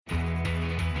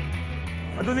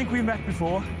I don't think we met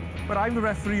before, but I'm the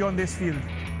referee on this field.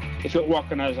 If you're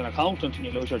working as an accountant and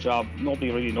you lose your job,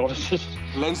 nobody really notices.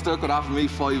 Leinster could offer me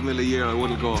 $5 million a year, I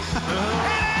wouldn't go. It is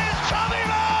Tommy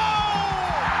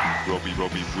Moe! Rugby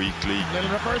Weekly.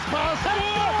 Little reverse pass.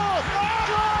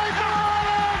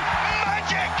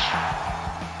 Magic!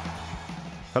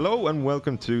 Hello and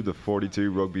welcome to the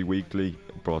 42 Rugby Weekly,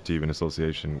 brought to you in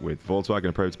association with Volkswagen,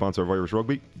 a proud sponsor of Irish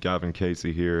Rugby. Gavin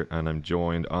Casey here, and I'm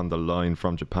joined on the line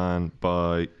from Japan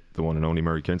by the one and only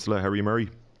Murray Kinsella. How are you, Murray?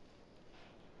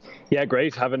 Yeah,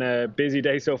 great. Having a busy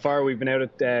day so far. We've been out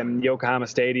at Yokohama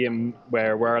Stadium,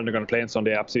 where we're going to play on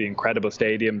Sunday. Absolutely incredible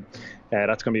stadium.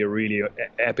 That's going to be a really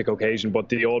epic occasion. But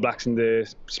the All Blacks and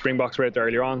the Springboks were out there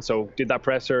earlier on, so did that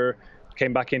presser,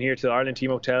 came back in here to the Ireland team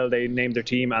hotel. They named their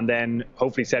team, and then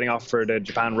hopefully setting off for the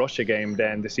Japan-Russia game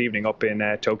then this evening up in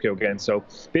Tokyo again. So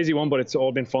busy one, but it's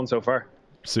all been fun so far.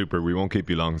 Super. We won't keep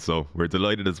you long, so we're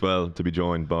delighted as well to be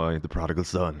joined by the prodigal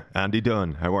son, Andy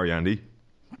Dunn. How are you, Andy?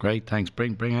 Great, thanks.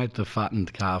 Bring out the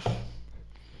fattened calf.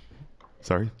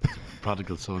 Sorry?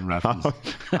 Prodigal son reference.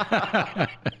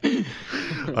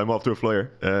 I'm off to a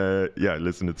flyer. Yeah,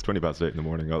 listen, it's 8:20 in the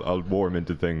morning. I'll warm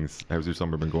into things. How's your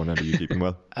summer been going, Andy? You keeping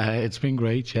well? It's been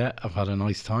great, yeah. I've had a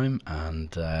nice time and,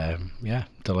 yeah,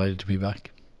 delighted to be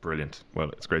back. Brilliant. Well,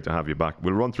 it's great to have you back.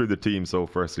 We'll run through the team. So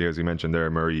firstly, as you mentioned there,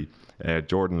 Murray,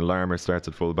 Jordan Larmour starts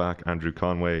at fullback, Andrew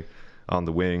Conway on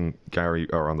the wing,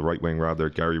 on the right wing rather,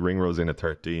 Gary Ringrose in at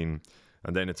 13,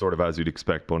 and then it's sort of as you'd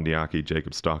expect: Bundy Aki,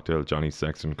 Jacob Stockdale, Johnny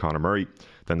Sexton, Conor Murray.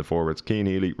 Then the forwards: Cian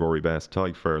Healy, Rory Best,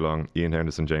 Tyke Furlong, Ian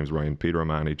Henderson, James Ryan, Peter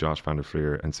O'Mahony, Josh van der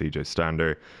Fleer and CJ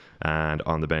Stander. And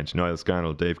on the bench: Niall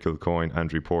Scannell, Dave Kilcoyne,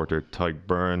 Andrew Porter, Tyke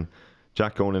Byrne,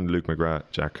 Jack Conan, Luke McGrath,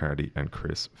 Jack Carty and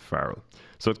Chris Farrell.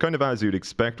 So it's kind of as you'd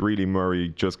expect, really, Murray,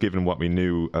 just given what we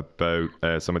knew about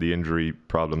some of the injury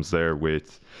problems there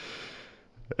with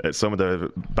some of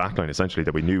the backline, essentially,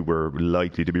 that we knew were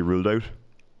likely to be ruled out.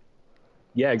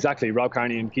 Yeah, exactly. Rob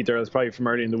Kearney and Keith Earls, probably from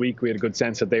early in the week, we had a good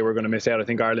sense that they were going to miss out. I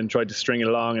think Ireland tried to string it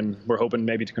along and we're hoping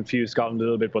maybe to confuse Scotland a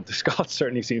little bit, but the Scots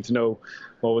certainly seemed to know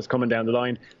what was coming down the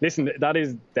line. Listen, that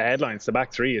is the headlines, the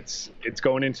back three. It's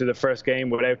going into the first game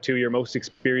without two of your most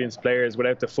experienced players,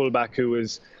 without the fullback who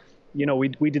was, you know, we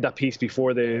did that piece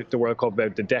before the World Cup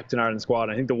about the depth in Ireland's squad.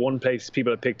 I think the one place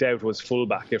people had picked out was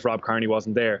fullback if Rob Kearney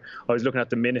wasn't there. I was looking at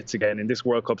the minutes again. In this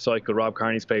World Cup cycle, Rob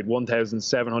Kearney's played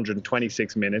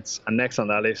 1,726 minutes, and next on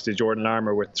that list is Jordan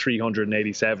Larmour with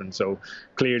 387. So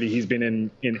clearly he's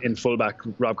been in fullback,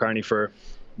 Rob Kearney, for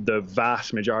the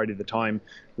vast majority of the time.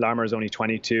 Larmour is only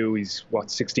 22. He's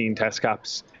 16 test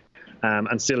caps,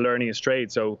 and still learning his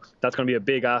trade. So that's going to be a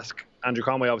big ask. Andrew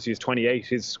Conway obviously is 28.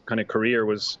 His kind of career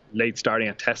was late starting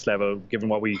at test level. Given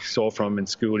what we saw from him in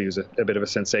school, he was a bit of a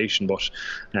sensation. But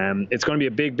it's going to be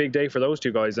a big day for those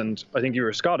two guys. And I think you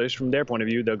were Scottish. From their point of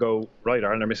view, they'll go, right,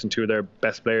 Ireland are missing two of their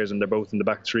best players and they're both in the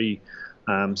back three.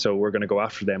 So we're going to go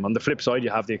after them. On the flip side, you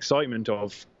have the excitement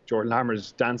of Jordan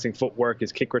Larmour's dancing footwork,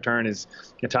 his kick return, his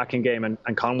attacking game, and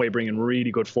Conway bringing really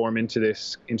good form into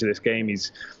this game.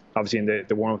 He's obviously in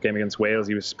the warm-up game against Wales,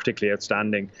 he was particularly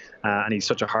outstanding, and he's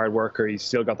such a hard worker. He's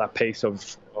still got that pace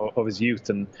of his youth,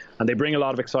 and they bring a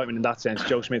lot of excitement in that sense.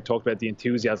 Joe Schmidt talked about the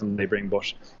enthusiasm they bring,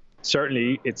 but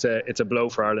certainly it's a blow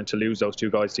for Ireland to lose those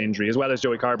two guys to injury, as well as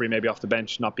Joey Carbery maybe off the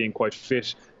bench not being quite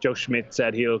fit. Joe Schmidt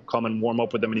said he'll come and warm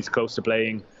up with them and he's close to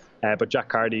playing, but Jack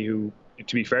Carty, who,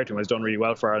 to be fair to him, has done really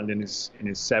well for Ireland in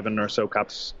his 7 or so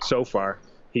caps so far,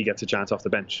 he gets a chance off the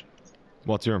bench.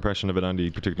 What's your impression of it,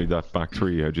 Andy, particularly that back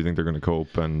three? How do you think they're going to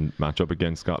cope and match up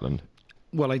against Scotland?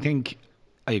 Well, I think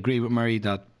I agree with Murray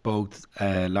that both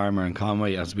Larmour and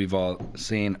Conway, as we've all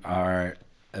seen, are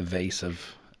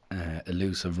evasive,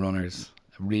 elusive runners,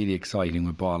 really exciting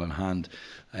with ball in hand,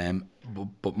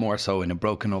 but more so in a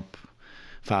broken up,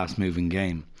 fast moving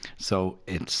game. So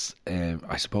it's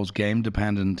I suppose game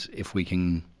dependent if we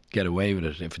can get away with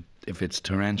it. If it's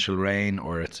torrential rain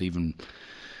or it's even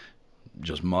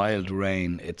just mild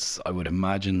rain, I would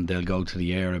imagine they'll go to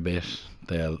the air a bit.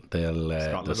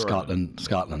 Scotland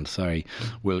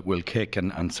will kick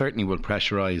and certainly will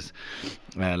pressurise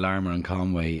Larmour and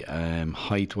Conway,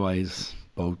 height wise,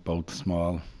 both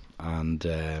small,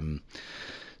 and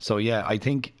so yeah, I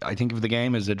think if the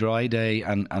game is a dry day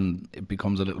and it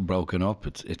becomes a little broken up,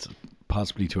 it's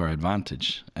possibly to our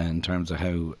advantage in terms of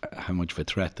how much of a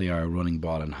threat they are running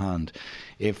ball in hand.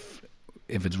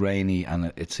 If it's rainy,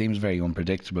 and it seems very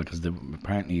unpredictable because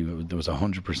apparently there was a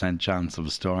 100% chance of a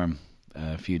storm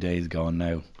a few days ago, and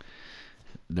now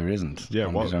there isn't. Yeah,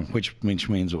 which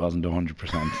means it wasn't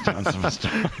 100% chance of a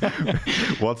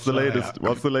start. What's the latest?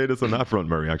 What's the latest on that front,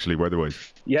 Murray? Actually,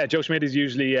 weather-wise. Yeah, Joe Schmidt is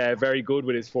usually very good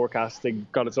with his forecast. They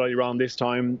got it slightly wrong this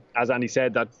time. As Andy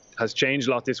said, that has changed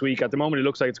a lot this week. At the moment, it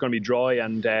looks like it's going to be dry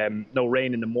and no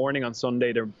rain in the morning on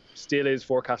Sunday. There still is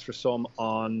forecast for some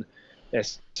on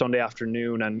Sunday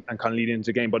afternoon and kind of leading into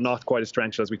the game, but not quite as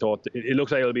torrential as we thought. It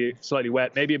looks like it'll be slightly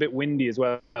wet, maybe a bit windy as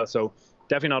well. So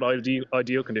definitely not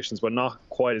ideal conditions, but not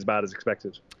quite as bad as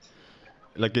expected.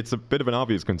 Like, it's a bit of an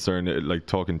obvious concern, like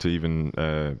talking to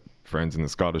even friends in the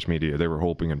Scottish media, they were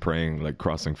hoping and praying, like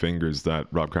crossing fingers, that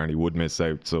Rob Kearney would miss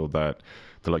out so that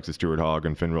the likes of Stuart Hogg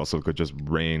and Finn Russell could just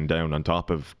rain down on top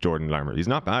of Jordan Larmour. He's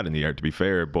not bad in the air, to be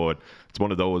fair, but it's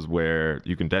one of those where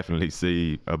you can definitely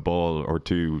see a ball or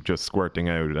two just squirting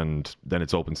out, and then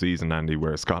it's open season, Andy,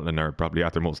 where Scotland are probably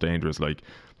at their most dangerous, like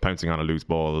pouncing on a loose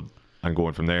ball and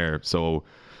going from there. So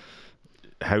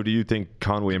how do you think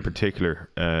Conway in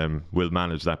particular will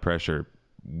manage that pressure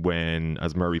when,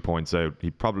 as Murray points out,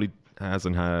 he probably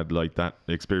hasn't had like that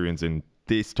experience in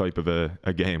this type of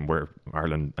a game where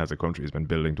Ireland as a country has been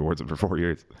building towards it for 4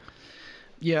 years?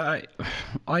 Yeah,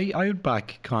 I would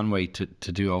back Conway to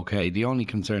do okay. The only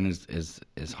concern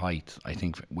is height, I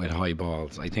think, with high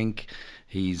balls. I think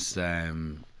he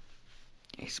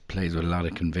plays with a lot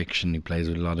of conviction, he plays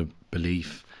with a lot of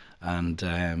belief, and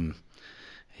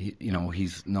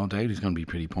he's no doubt he's going to be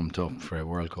pretty pumped up for a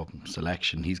World Cup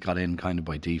selection. He's got in kind of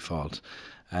by default.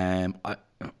 I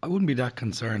wouldn't be that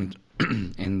concerned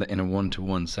in a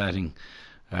 1-to-1 setting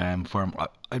for him.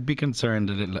 I'd be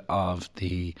concerned a little of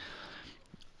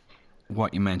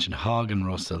what you mentioned, Hogg and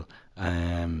Russell.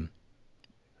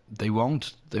 They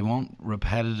won't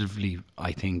repetitively,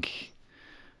 I think,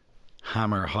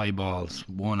 hammer high balls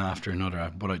one after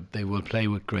another, but they will play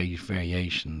with great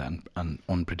variation and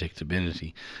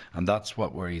unpredictability, and that's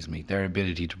what worries me. Their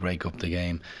ability to break up the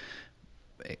game,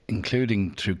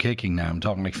 including through kicking. Now I'm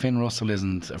talking like Finn Russell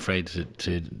isn't afraid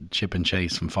to chip and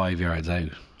chase from 5 yards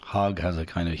out. Hogg has a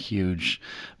kind of huge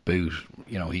boot,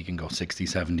 he can go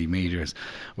 60-70 metres,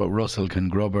 but Russell can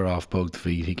grubber off both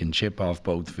feet, he can chip off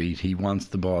both feet, he wants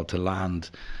the ball to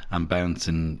land and bounce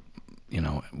in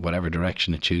whatever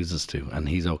direction it chooses to, and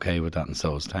he's okay with that, and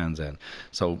so is Townsend.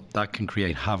 So that can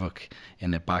create havoc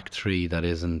in a back three that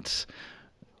isn't,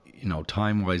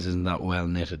 time-wise isn't that well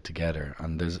knitted together.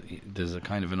 And there's a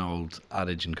kind of an old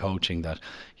adage in coaching that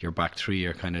your back three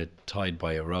are kind of tied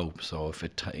by a rope. So if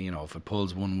it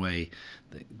pulls one way,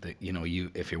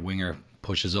 if your winger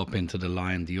pushes up into the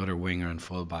line, the other winger and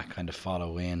fullback kind of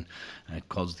follow in, and it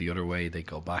pulls the other way, they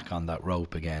go back on that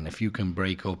rope again. If you can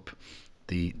break up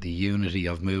the unity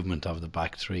of movement of the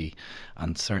back three,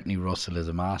 and certainly Russell is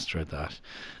a master at that,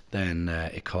 then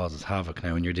it causes havoc.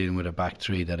 Now when you're dealing with a back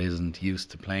three that isn't used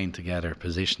to playing together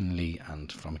positionally and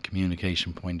from a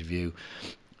communication point of view,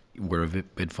 we're a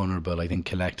bit vulnerable, I think,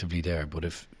 collectively there. But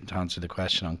to answer the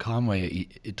question on Conway,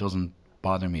 it doesn't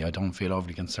bother me. I don't feel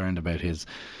overly concerned about his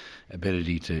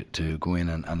ability to go in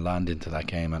and land into that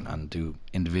game and do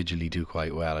individually do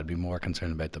quite well. I'd be more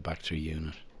concerned about the back three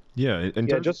unit. Yeah,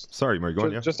 sorry, Murray, go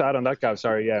on. Just to add on that, Gav,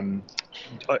 sorry.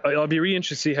 I'll be really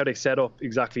interested to see how they set up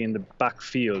exactly in the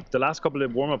backfield. The last couple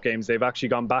of warm-up games, they've actually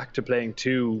gone back to playing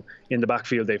two in the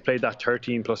backfield. They've played that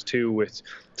 13+2 with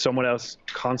someone else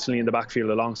constantly in the backfield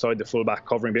alongside the fullback,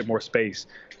 covering a bit more space.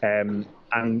 And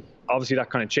obviously that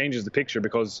kind of changes the picture,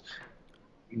 because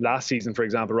last season, for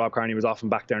example, Rob Kearney was often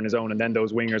back there on his own, and then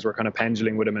those wingers were kind of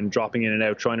pendulum with him and dropping in and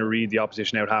out, trying to read the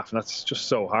opposition out half, and that's just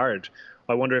so hard.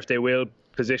 I wonder if they will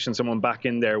position someone back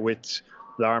in there with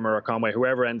Larmour or Conway,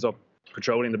 whoever ends up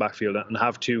patrolling the backfield, and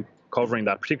have two covering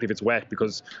that, particularly if it's wet,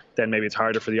 because then maybe it's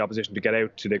harder for the opposition to get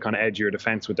out to the kind of edgier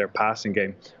defence with their passing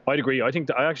game. I'd agree. I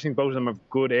actually think both of them have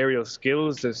good aerial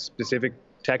skills, the specific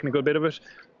technical bit of it.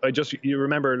 You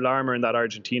remember Larmour in that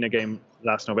Argentina game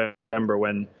last November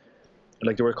when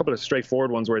there were a couple of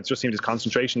straightforward ones where it just seemed his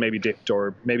concentration maybe dipped,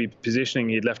 or maybe positioning,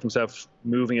 he'd left himself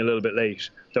moving a little bit late.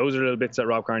 Those are little bits that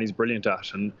Rob Kearney's brilliant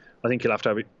at, and I think he'll have to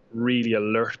have a really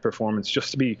alert performance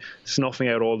just to be snuffing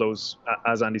out all those,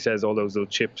 as Andy says, all those little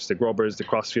chips, the grubbers, the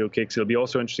crossfield kicks. It'll be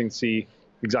also interesting to see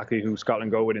exactly who Scotland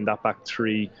go with in that back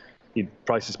three. You'd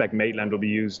probably suspect Maitland will be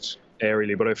used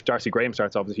aerially, but if Darcy Graham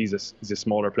starts off, he's a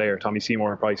smaller player. Tommy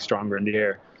Seymour probably stronger in the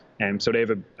air. So they have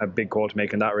a big call to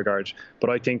make in that regard. But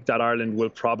I think that Ireland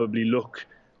will probably look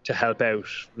to help out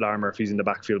Larmour if he's in the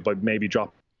backfield by maybe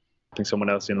dropping someone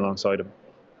else in alongside him.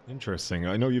 Interesting.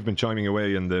 I know you've been chiming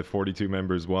away in the 42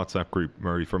 members WhatsApp group,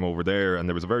 Murray, from over there, and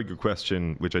there was a very good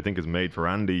question which I think is made for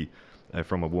Andy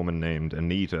from a woman named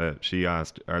Anita. She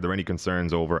asked, are there any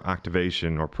concerns over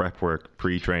activation or prep work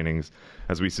pre-trainings,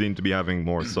 as we seem to be having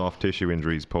more soft tissue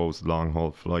injuries post long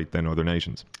haul flight than other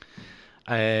nations?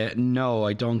 No,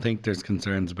 I don't think there's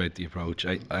concerns about the approach.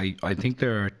 I think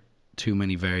there are too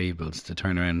many variables to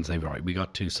turn around and say, right, we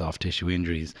got 2 soft tissue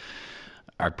injuries,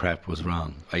 our prep was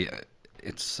wrong.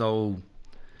 It's so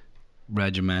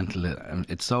regimental, and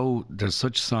there's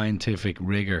such scientific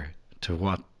rigor to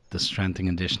what the strength and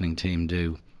conditioning team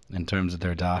do in terms of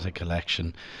their data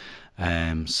collection,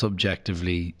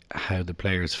 subjectively how the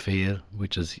players feel,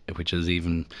 which is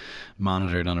even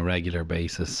monitored on a regular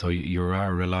basis. So you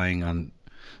are relying on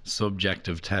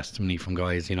subjective testimony from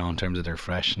guys, in terms of their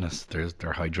freshness. Their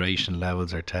hydration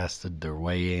levels are tested, their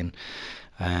weigh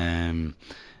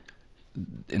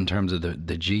in terms of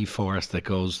the G-force that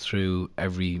goes through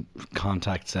every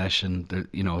contact session.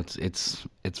 It's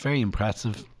very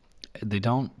impressive. They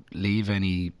don't leave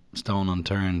any stone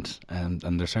unturned, and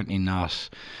they're certainly not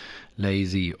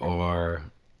lazy or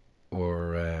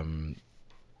I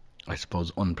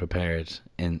suppose unprepared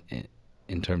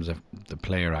in terms of the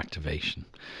player activation.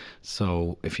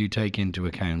 So if you take into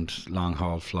account long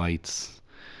haul flights,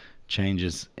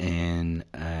 changes in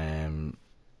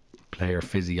player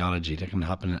physiology that can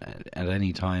happen at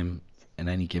any time in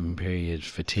any given period,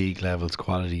 fatigue levels,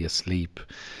 quality of sleep,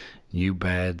 new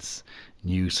beds,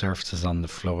 new surfaces on the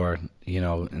floor,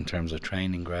 in terms of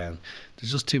training ground.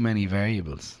 There's just too many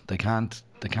variables. They can't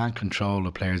control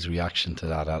a player's reaction to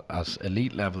that. At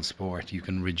elite level sport, you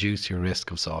can reduce your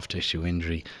risk of soft tissue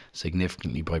injury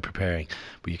significantly by preparing,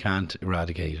 but you can't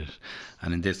eradicate it.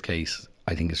 And in this case,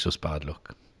 I think it's just bad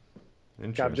luck.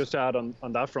 Gav, just to add on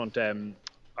that front,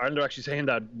 Ireland are actually saying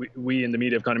that we in the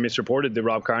media have kind of misreported the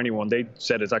Rob Kearney one. They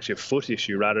said it's actually a foot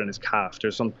issue rather than his calf.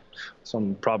 There's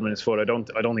some problem in his foot. I don't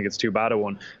think it's too bad a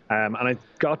one. And I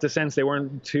got the sense they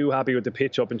weren't too happy with the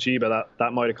pitch up in Chiba.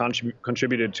 That might have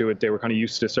contributed to it. They were kind of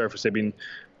used to the surface they've been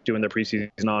doing their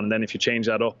preseason on, and then if you change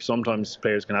that up, sometimes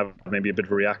players can have maybe a bit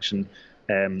of a reaction.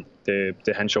 The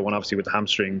Henshaw one, obviously with the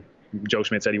hamstring, Joe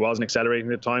Schmidt said he wasn't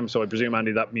accelerating at the time, so I presume,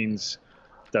 Andy, that means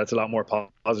that's a lot more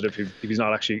positive if he's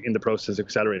not actually in the process of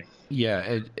accelerating.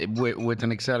 Yeah, with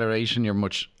an acceleration, you're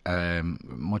much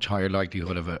higher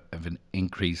likelihood of an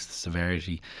increased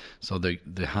severity. So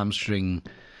the hamstring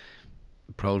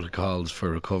protocols for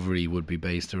recovery would be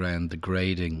based around the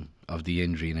grading of the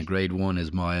injury. And a grade 1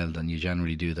 is mild, and you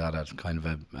generally do that at kind of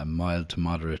a mild to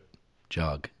moderate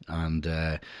jog, and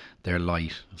they're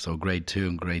light. So grade 2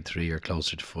 and grade 3 are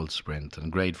closer to full sprint,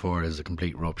 and grade 4 is a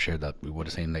complete rupture that we would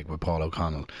have seen like with Paul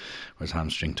O'Connell, where his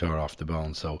hamstring tore off the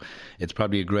bone. So it's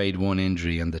probably a grade 1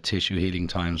 injury, and the tissue healing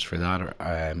times for that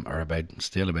are about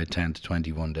 10 to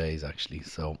 21 days actually.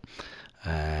 So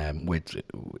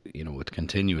with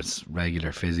continuous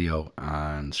regular physio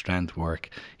and strength work,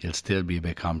 you'll still be a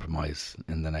bit compromised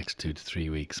in the next 2 to 3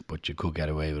 weeks, but you could get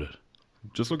away with it.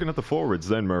 Just looking at the forwards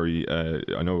then, Murray,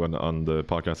 I know on the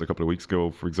podcast a couple of weeks ago,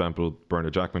 for example,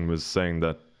 Bernard Jackman was saying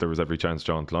that there was every chance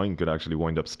John Klein could actually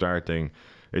wind up starting.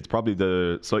 It's probably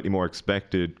the slightly more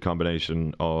expected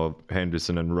combination of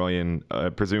Henderson and Ryan.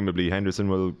 Presumably Henderson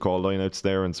will call lineouts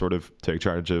there and sort of take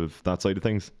charge of that side of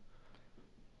things.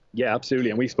 Yeah, absolutely.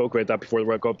 And we spoke about that before the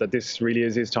World Cup, that this really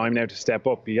is his time now to step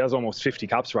up. He has almost 50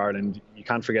 caps for Ireland. You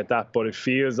can't forget that. But it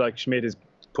feels like Schmidt is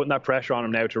putting that pressure on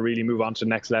him now to really move on to the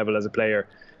next level as a player,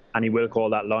 and he will call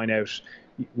that line out.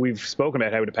 We've spoken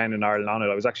about how dependent Ireland on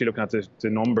it. I was actually looking at the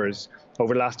numbers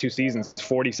over the last 2 seasons.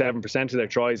 47% of their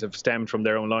tries have stemmed from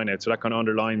their own line out, so that kind of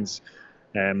underlines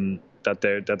that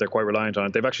they're quite reliant on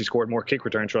it. They've actually scored more kick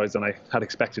return tries than I had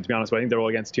expected, to be honest, but I think they're all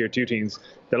against tier 2 teams.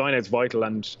 The line out's vital,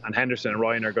 and Henderson and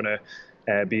Ryan are going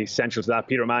to be essential to that.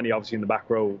 Peter O'Mahony obviously in the back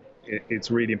row, it's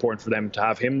really important for them to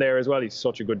have him there as well. He's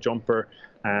such a good jumper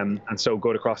and so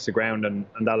good across the ground, and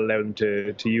that'll allow them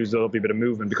to use a lovely bit of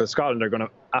movement, because Scotland are going to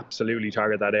absolutely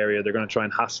target that area. They're going to try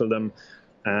and hassle them.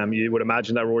 You would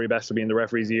imagine that Rory Best will be in the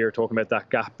referee's ear talking about that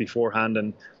gap beforehand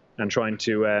and trying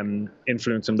to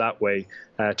influence them that way.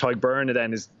 Tadhg Beirne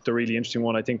then is the really interesting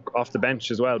one, I think, off the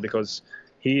bench as well, because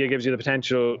he gives you the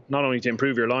potential not only to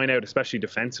improve your line out, especially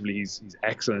defensively. He's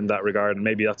excellent in that regard, and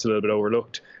maybe that's a little bit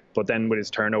overlooked. But then with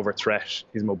his turnover threat,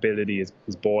 his mobility,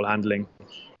 his ball handling,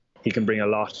 he can bring a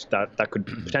lot that could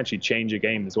potentially change a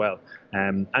game as well.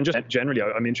 And just generally,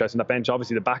 I'm interested in that bench.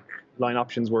 Obviously, the back line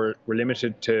options were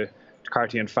limited to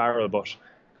Carty and Farrell, but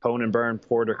Conan, Byrne,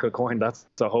 Porter, Kilcoyne, that's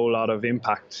a whole lot of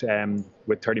impact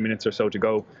with 30 minutes or so to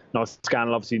go. Now,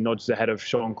 Scannell obviously nudged ahead of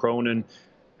Sean Cronin.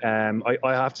 I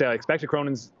have to say, I expected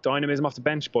Cronin's dynamism off the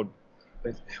bench, but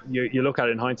you look at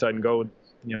it in hindsight and go,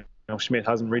 Schmidt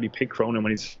hasn't really picked Cronin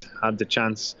when he's had the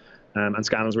chance. And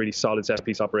Scannell's really solid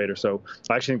set-piece operator. So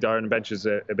I actually think the Ireland bench is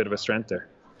a bit of a strength there.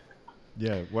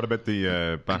 Yeah, what about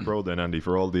the back row then, Andy?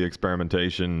 For all the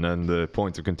experimentation and the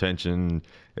points of contention,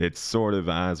 it's sort of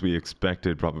as we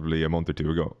expected probably a month or two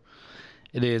ago.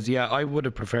 It is, yeah. I would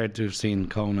have preferred to have seen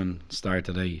Conan start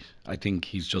at 8. I think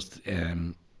he's just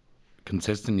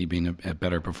consistently been a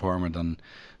better performer than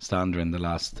Stander in the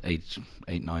last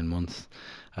 8-9 months.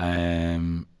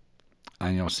 And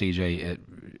CJ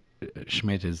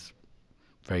Schmidt is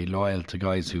very loyal to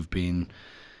guys who've been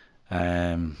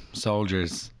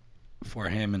soldiers for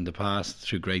him in the past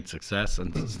through great success,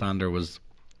 and Stander was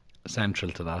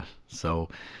central to that. So,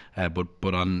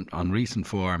 but on recent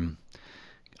form,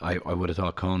 I would have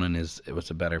thought Conan was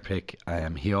a better pick.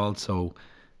 He also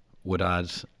would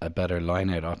add a better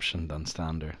line-out option than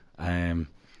Stander.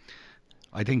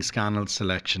 I think Scannell's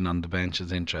selection on the bench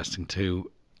is interesting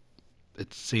too.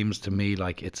 It seems to me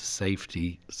like it's a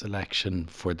safety selection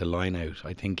for the line-out.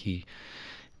 I think he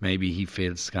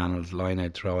feels Scannell's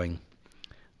line-out throwing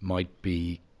might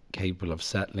be capable of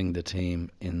settling the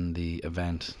team in the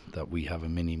event that we have a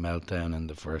mini meltdown in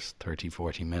the first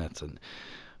 30-40 minutes. And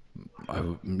I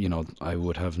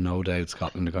would have no doubt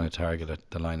Scotland are going to target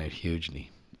the line out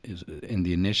hugely. In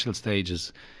the initial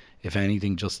stages, if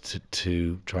anything, just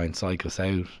to try and psych us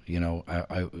out.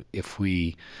 If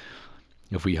we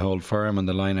hold firm and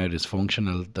the line out is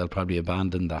functional, they'll probably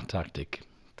abandon that tactic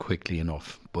quickly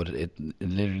enough. But it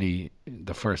literally,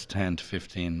 the first 10 to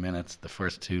 15 minutes, the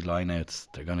first 2 lineouts,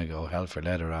 they're going to go hell for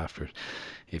leather after it.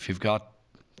 If you've got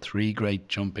 3 great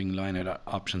jumping lineout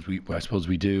options, I suppose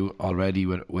we do already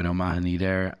with O'Mahony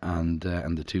there and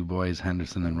the 2 boys,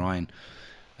 Henderson and Ryan.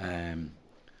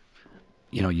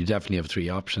 You definitely have 3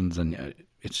 options, and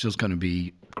it's just going to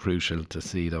be crucial to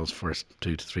see those first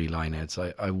 2 to 3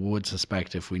 lineouts. I would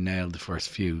suspect if we nail the first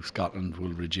few, Scotland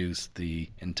will reduce the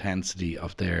intensity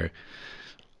of their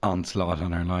onslaught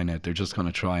on our lineout. They're just going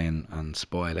to try and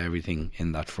spoil everything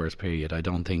in that first period. I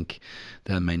don't think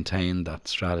they'll maintain that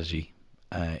strategy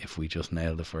if we just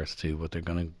nail the first 2, but they're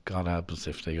going to, God help us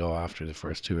if they go after the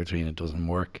first 2 or 3 and it doesn't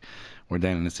work. We're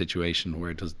then in a situation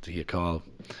where do you call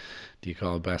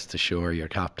best to shore your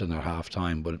captain at half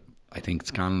time? But I think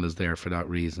Scannell is there for that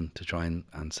reason, to try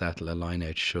and settle a line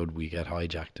out should we get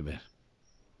hijacked a bit.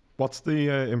 What's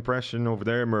the impression over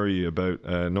there, Murray, about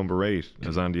number 8,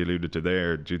 as Andy alluded to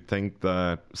there? Do you think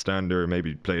that Stander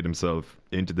maybe played himself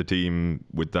into the team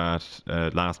with that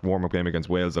last warm-up game against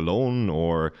Wales alone,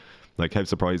 or like how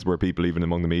surprised were people even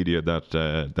among the media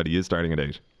that he is starting at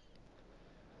 8?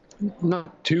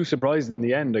 Not too surprised in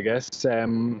the end, I guess.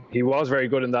 He was very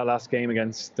good in that last game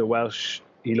against the Welsh.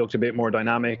 He looked a bit more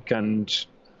dynamic, and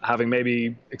having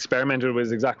maybe experimented with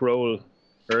his exact role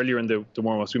earlier in the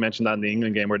warm-ups, we mentioned that in the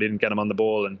England game where they didn't get him on the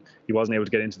ball and he wasn't able to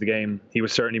get into the game. He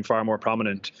was certainly far more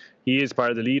prominent. He is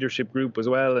part of the leadership group as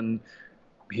well, and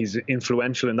he's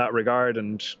influential in that regard,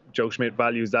 and Joe Schmidt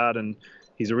values that, and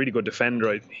he's a really good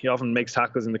defender. He often makes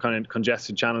tackles in the kind of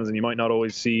congested channels, and you might not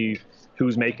always see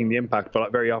who's making the impact,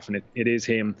 but very often it is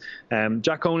him.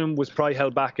 Jack Conan was probably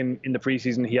held back in the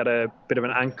preseason. He had a bit of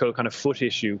an ankle kind of foot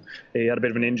issue. He had a bit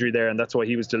of an injury there, and that's why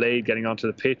he was delayed getting onto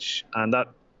the pitch, and that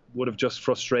would have just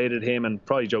frustrated him and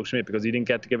probably Joe Schmidt, because he didn't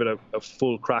get to give it a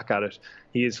full crack at it.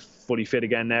 He is fully fit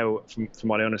again now, from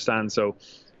what I understand, so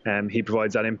he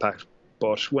provides that impact.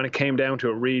 But when it came down to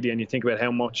it really, and you think about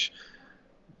how much,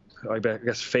 I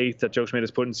guess, faith that Joe Schmidt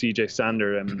has put in CJ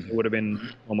Stander, it would have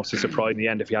been almost a surprise in the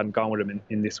end if he hadn't gone with him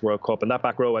in this World Cup. And that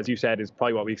back row, as you said, is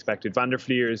probably what we expected. Van der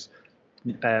Vlier's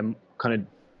kind of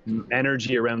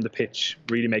energy around the pitch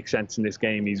really makes sense in this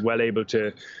game. He's well able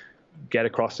to get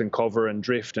across and cover and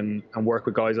drift and work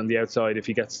with guys on the outside if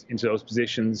he gets into those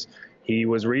positions. He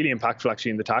was really impactful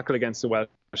actually in the tackle against the Welsh.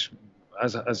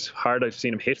 As hard I've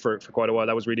seen him hit for quite a while,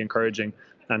 that was really encouraging,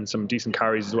 and some decent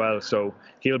carries as well. So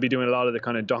he'll be doing a lot of the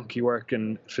kind of donkey work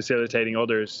and facilitating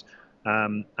others.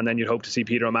 And then you'd hope to see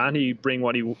Peter O'Mahony bring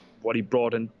what he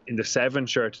brought in the 7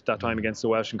 shirt that time against the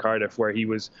Welsh in Cardiff, where he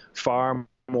was far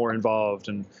more involved.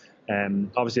 And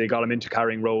obviously they got him into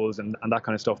carrying roles and that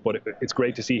kind of stuff. But it's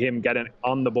great to see him getting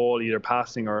on the ball, either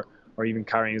passing or even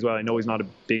carrying as well. I know he's not a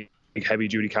big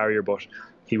heavy-duty carrier, but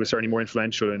he was certainly more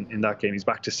influential in that game. He's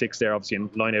back to 6 there, obviously,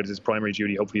 and line-out is his primary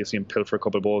duty. Hopefully you'll see him pilfer a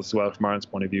couple of balls as well from Ireland's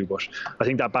point of view. But I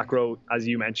think that back row, as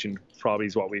you mentioned, probably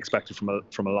is what we expected from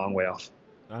a long way off.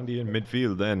 Andy, in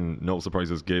midfield then, no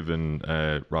surprises given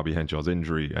Robbie Henshaw's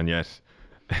injury, and yet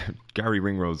Gary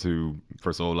Ringrose, who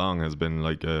for so long has been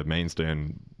like a mainstay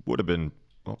and would have been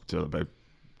up till about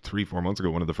 3-4 months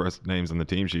ago one of the first names on the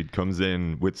team sheet, comes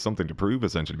in with something to prove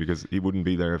essentially, because he wouldn't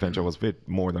be there if Henshaw was fit,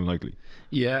 more than likely.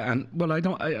 Yeah, and well, I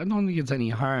don't think it's any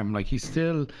harm. Like, he's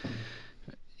still,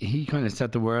 he kind of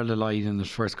set the world alight in his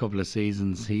first couple of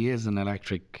seasons. He is an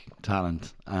electric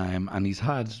talent, and he's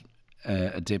had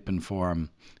a dip in form.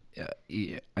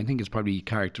 I think it's probably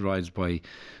characterised by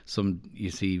some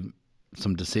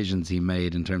decisions he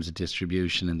made in terms of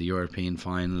distribution in the European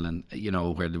final, and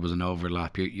where there was an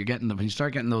overlap. You're getting when you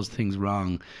start getting those things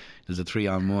wrong. There's a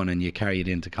 3-on-1 and you carry it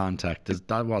into contact.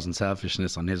 That wasn't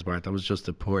selfishness on his part. That was just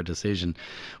a poor decision.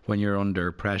 When you're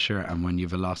under pressure and when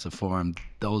you've a loss of form,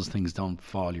 those things don't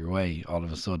fall your way all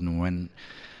of a sudden. When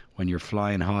you're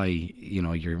flying high,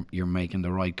 you're making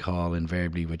the right call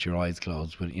invariably with your eyes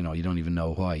closed, but you don't even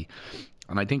know why.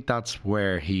 And I think that's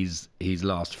where he's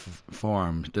lost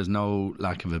form. There's no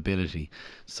lack of ability.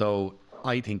 So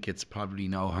I think it's probably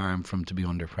no harm for him to be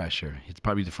under pressure. It's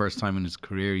probably the first time in his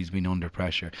career he's been under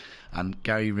pressure. And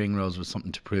Gary Ringrose with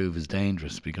something to prove is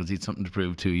dangerous, because he had something to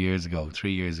prove 2 years ago,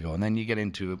 3 years ago. And then you get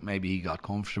into it, maybe he got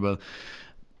comfortable.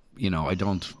 I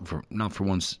don't, not for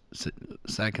one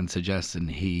second suggesting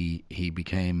he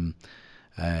became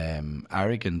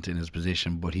arrogant in his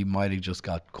position, but he might have just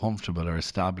got comfortable or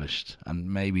established.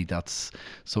 And maybe that's,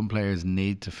 some players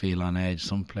need to feel on edge,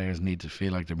 some players need to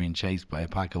feel like they're being chased by a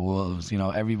pack of wolves.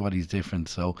 Everybody's different.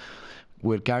 So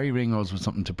with Gary Ringrose with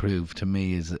something to prove, to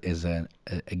me is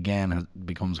again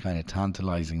becomes kind of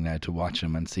tantalising now to watch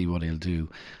him and see what he'll do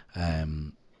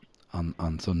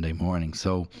on Sunday morning.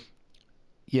 So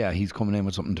yeah, he's coming in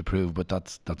with something to prove, but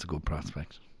that's a good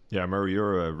prospect. Yeah, Murray,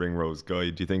 you're a Ringrose guy.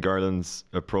 Do you think Ireland's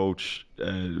approach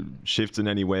shifts in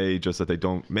any way, just that they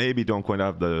don't quite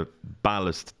have the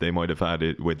ballast they might have had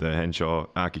it with the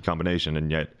Henshaw-Aki combination, and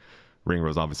yet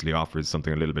Ringrose obviously offers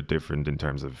something a little bit different in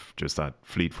terms of just that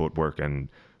fleet footwork and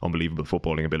unbelievable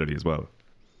footballing ability as well?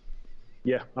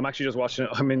 Yeah, I'm actually just watching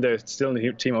it. I'm still in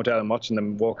the team hotel and watching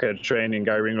them walk out of training.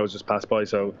 Gary Ringrose just passed by,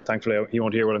 so thankfully he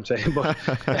won't hear what I'm saying. But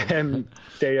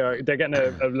they're getting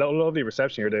a lovely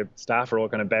reception here. The staff are all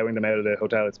kind of bowing them out of the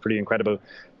hotel. It's pretty incredible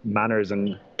manners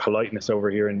and politeness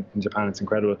over here in Japan. It's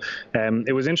incredible.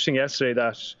 It was interesting yesterday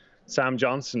that Sam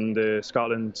Johnson, the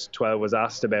Scotland 12, was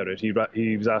asked about it.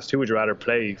 He was asked, who would you rather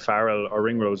play, Farrell or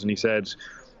Ringrose? And he said,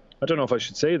 I don't know if I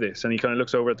should say this. And he kind of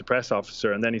looks over at the press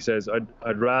officer, and then he says,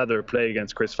 I'd rather play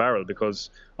against Chris Farrell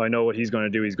because I know what he's going to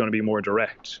do. He's going to be more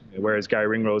direct, whereas Gary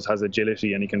Ringrose has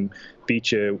agility and he can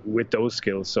beat you with those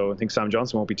skills. So I think Sam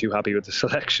Johnson won't be too happy with the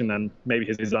selection, and maybe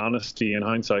his honesty in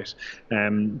hindsight.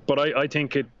 But I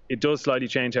think it does slightly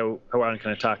change how Ireland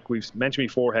can attack. We've mentioned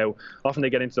before how often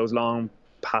they get into those long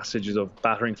passages of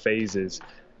battering phases,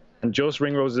 and just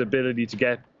Ringrose's ability to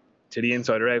get to the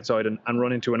inside or outside and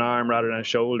run into an arm rather than a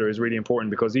shoulder is really important,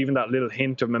 because even that little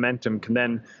hint of momentum can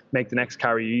then make the next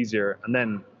carry easier. And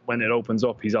then when it opens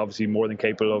up, he's obviously more than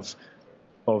capable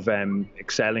of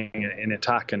excelling in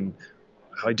attack. And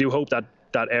I do hope that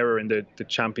error in the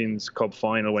Champions Cup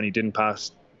final when he didn't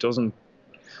pass doesn't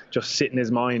just sit in his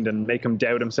mind and make him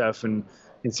doubt himself in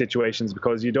situations,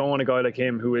 because you don't want a guy like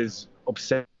him who is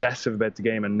obsessive about the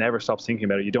game and never stops thinking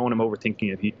about it. You don't want him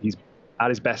overthinking it. He's at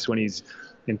his best when he's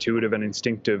intuitive and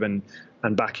instinctive and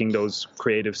backing those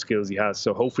creative skills he has.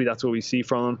 So hopefully that's what we see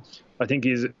from him. I think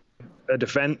he's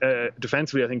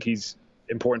defensively, I think he's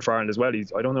important for Ireland as well.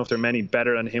 I don't know if there are many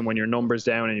better than him when your numbers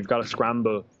down and you've got to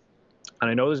scramble.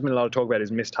 And I know there's been a lot of talk about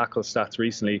his missed tackle stats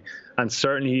recently, and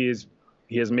certainly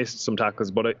he has missed some tackles,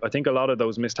 but I think a lot of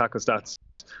those missed tackle stats,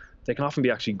 they can often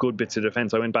be actually good bits of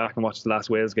defence. I went back and watched the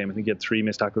last Wales game. I think he had 3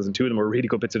 missed tackles and 2 of them were really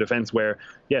good bits of defence where,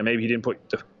 yeah, maybe he didn't put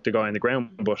the guy on the ground,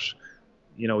 but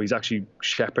he's actually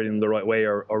shepherding them the right way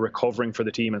or recovering for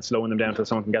the team and slowing them down until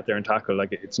someone can get there and tackle.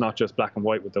 Like, it's not just black and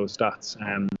white with those stats.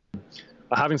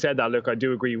 Having said that, look, I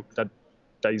do agree that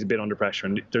he's a bit under pressure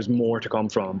and there's more to come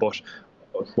from him, but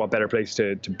what better place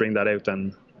to bring that out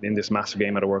than in this massive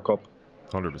game at a World Cup?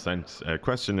 100%. A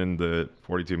question in the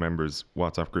 42 members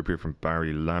WhatsApp group here from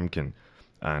Barry Lamkin,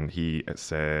 and he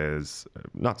says,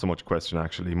 not so much a question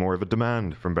actually, more of a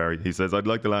demand from Barry. He says, I'd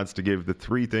like the lads to give the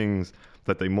 3 things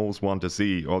that they most want to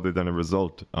see other than a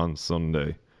result on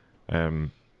Sunday. The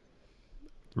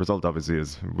result obviously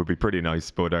would be pretty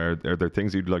nice, but are there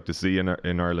things you'd like to see in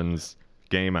Ireland's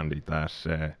game, Andy, that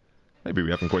maybe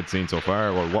we haven't quite seen so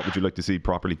far, or what would you like to see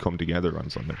properly come together on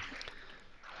Sunday?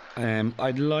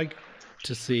 I'd like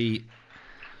to see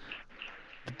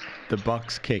the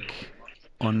box kick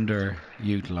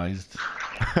underutilised.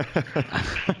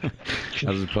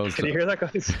 As opposed Can you hear that,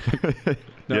 guys?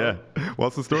 No. Yeah.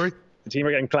 What's the story? The team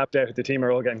are getting clapped out. The team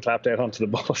are all getting clapped out onto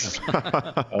the bus.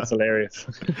 That's hilarious.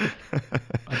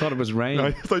 I thought it was rain.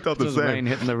 I thought the same. Rain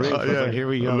hitting the roof. Yeah. Like, here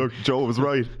we go. Look, Joe was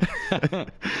right.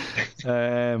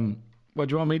 What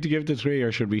do you want me to give the 3,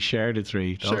 or should we share the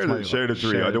 3? Share the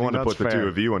 3. I don't want to put the two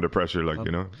of you under pressure, like,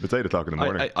 you know. It's 8 o'clock in the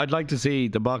morning. I'd like to see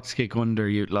the box kick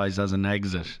underutilised as an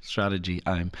exit strategy.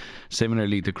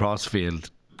 Similarly, the crossfield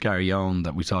Gary Owen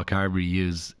that we saw Carberry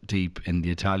use deep in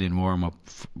the Italian warm-up,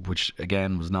 which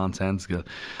again was nonsensical.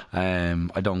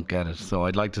 I don't get it. So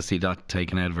I'd like to see that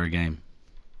taken out of our game.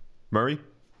 Murray?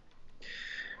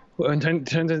 Well, in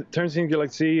terms of things you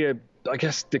like to see, I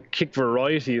guess the kick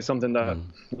variety is something that,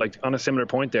 like on a similar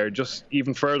point there, just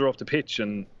even further up the pitch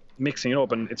and mixing it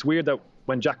up. And it's weird that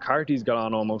when Jack Carty's got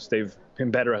on almost, they've been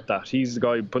better at that. He's the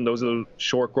guy putting those little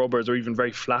short grubbers or even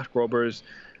very flat grubbers,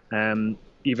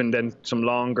 even then some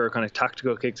longer kind of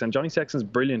tactical kicks. And Johnny Sexton's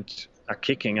brilliant at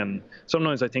kicking, and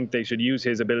sometimes I think they should use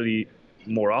his ability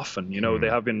more often. You know, they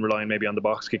have been relying maybe on the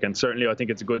box kick, and certainly I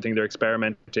think it's a good thing they're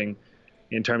experimenting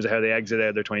in terms of how they exit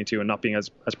out their 22 and not being as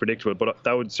predictable. But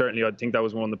that would certainly, I think that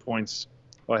was one of the points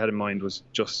I had in mind, was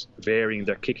just varying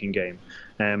their kicking game.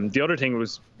 The other thing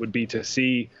would be to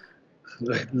see,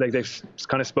 like they've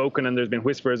kind of spoken and there's been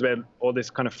whispers about all this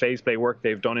kind of phase play work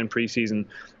they've done in pre-season.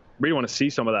 Really want to see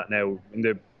some of that now.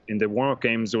 In the warm-up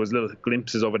games, there was little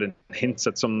glimpses of it and hints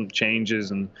at some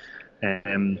changes,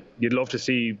 and you'd love to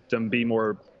see them be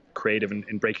more creative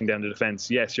in breaking down the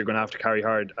defence. Yes, you're going to have to carry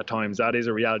hard at times. That is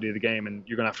a reality of the game, and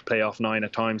you're going to have to play off 9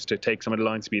 at times to take some of the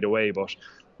line speed away, but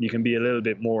you can be a little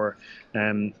bit more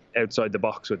outside the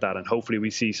box with that, and hopefully we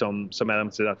see some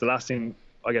elements of that. The last thing,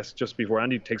 I guess, just before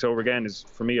Andy takes over again, is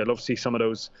for me, I'd love to see some of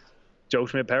those Joe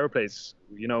Schmidt power plays.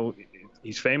 You know,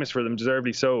 he's famous for them,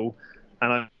 deservedly so,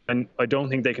 and I don't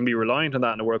think they can be reliant on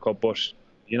that in the World Cup, but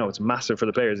you know, it's massive for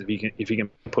the players if he can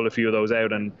pull a few of those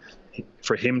out, and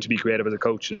for him to be creative as a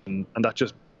coach, and that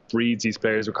just breeds these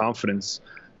players with confidence.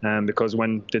 Because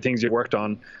when the things you worked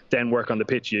on then work on the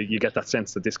pitch, you get that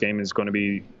sense that this game is going to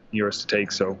be yours to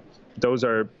take. So those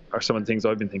are some of the things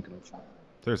I've been thinking of.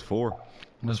 There's 4.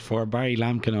 There's 4. Barry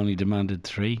Lampkin only demanded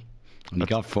 3. And he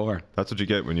got 4. That's what you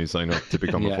get when you sign up to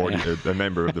become a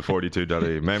member of the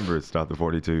 42.ie.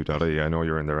 Members.the42.ie. I know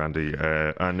you're in there, Andy.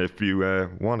 And if you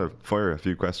want to fire a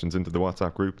few questions into the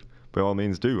WhatsApp group, by all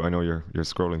means do. I know you're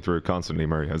scrolling through it constantly,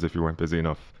 Murray, as if you weren't busy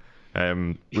enough.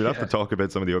 We'll have to talk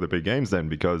about some of the other big games then,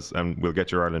 because we'll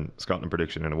get your Ireland-Scotland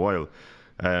prediction in a while.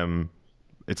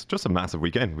 It's just a massive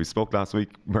weekend. We spoke last week,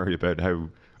 Murray, about how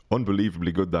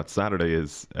unbelievably good that Saturday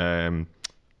is.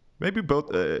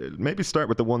 Maybe start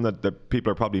with the one that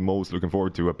people are probably most looking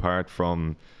forward to, apart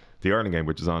from the Ireland game,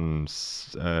 which is on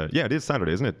it is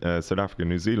Saturday, isn't it? South Africa,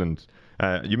 New Zealand.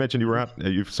 You mentioned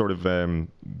you've sort of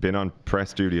been on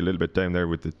press duty a little bit down there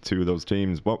with the two of those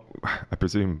teams. I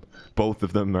presume both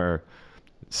of them are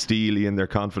steely in their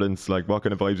confidence. Like, what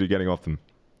kind of vibes are you getting off them?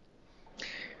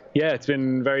 Yeah, it's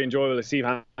been very enjoyable. Steve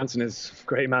Hansen is a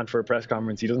great man for a press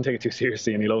conference. He doesn't take it too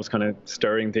seriously, and he loves kind of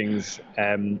stirring things.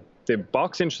 The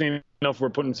box, interesting enough,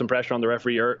 we're putting some pressure on the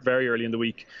referee very early in the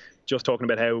week, just talking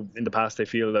about how in the past they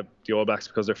feel that the All Blacks,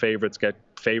 because they're favourites, get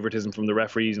favouritism from the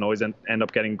referees and always end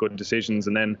up getting good decisions.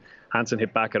 And then Hansen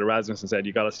hit back at Erasmus and said,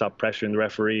 you got to stop pressuring the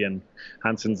referee, and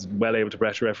Hansen's well able to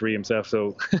pressure referee himself,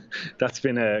 so that's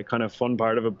been a kind of fun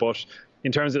part of it. But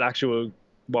in terms of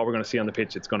what we're going to see on the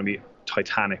pitch, it's going to be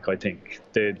titanic, I think.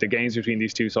 The games between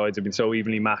these two sides have been so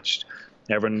evenly matched.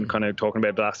 Everyone kind of talking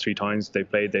about the last 3 times they've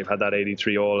played, they've had that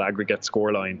 83-all aggregate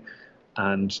scoreline,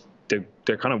 and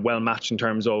they're kind of well matched in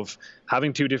terms of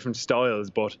having 2 different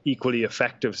styles, but equally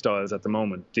effective styles at the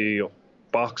moment. The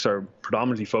Box are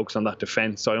predominantly focused on that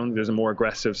defence, so I don't think there's a more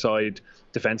aggressive side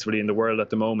defensively in the world at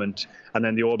the moment. And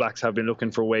then the All Blacks have been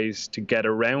looking for ways to get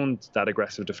around that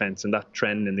aggressive defence and that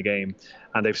trend in the game,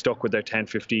 and they've stuck with their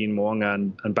 10-15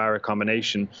 Mo'unga and Barrett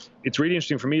combination. It's really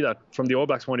interesting for me that from the All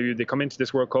Blacks point of view, they come into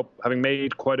this World Cup having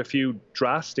made quite a few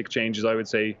drastic changes, I would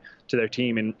say, to their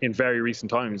team in very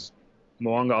recent times.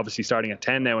 Mo'unga obviously starting at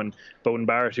 10 now, and Beauden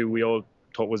Barrett, who we all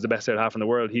thought was the best out half in the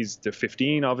world, he's the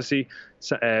 15 obviously.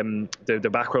 The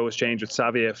back row has changed with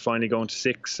Savia finally going to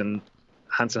 6, and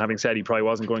Hansen having said he probably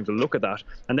wasn't going to look at that.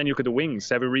 And then you look at the wings.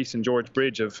 Sevu Reece and George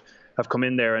Bridge have come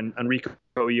in there, and Rico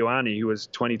Ioane, who has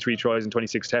 23 tries and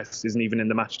 26 tests, isn't even in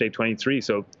the match day 23.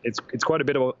 So it's quite a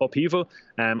bit of upheaval.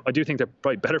 I do think they're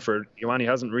probably better for Ioane.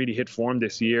 Hasn't really hit form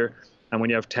this year, and when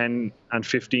you have 10 and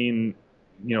 15,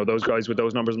 you know, those guys with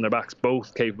those numbers on their backs,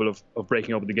 both capable of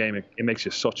breaking open the game, it makes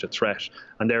you such a threat,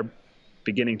 and they're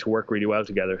beginning to work really well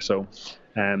together. So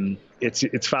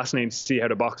it's fascinating to see how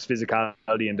the Box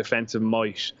physicality and defensive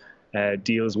might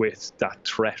deals with that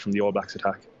threat from the All Blacks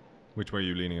attack. Which way are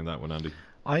you leaning in that one, Andy?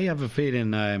 I have a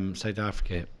feeling South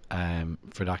Africa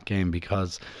for that game,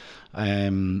 because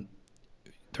there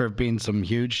have been some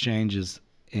huge changes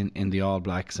in the All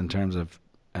Blacks in terms of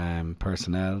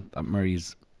personnel that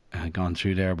Murray's gone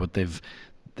through there, but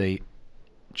they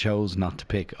chose not to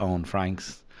pick Owen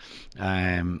Franks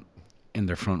in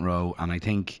their front row, and I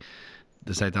think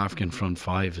the South African front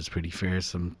five is pretty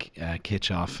fearsome.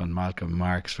 Kitchoff and Malcolm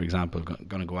Marks, for example,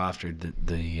 going to go after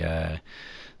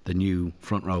the new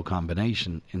front row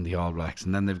combination in the All Blacks,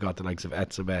 and then they've got the likes of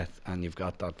Etzebeth, and you've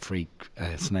got that freak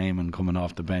Snyman coming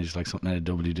off the bench like something out of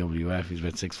WWF. He's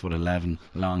about 6'11",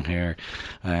 long hair,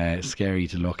 scary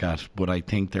to look at. But I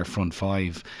think their front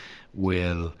five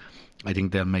I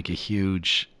think they'll make a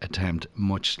huge attempt,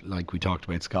 much like we talked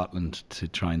about Scotland, to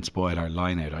try and spoil our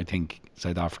line out. I think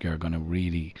South Africa are going to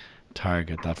really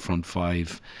target that front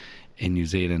five in New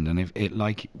Zealand, and if it,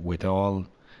 like with all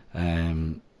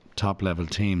top level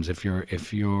teams, if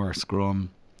your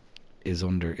scrum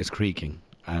is creaking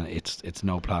and it's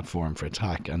no platform for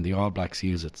attack, and the All Blacks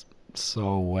use it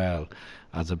so well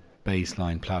as a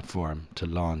baseline platform to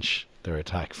launch their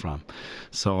attack from.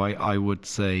 So I would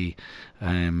say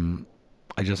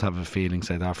I just have a feeling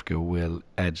South Africa will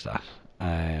edge that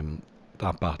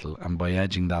battle, and by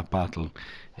edging that battle,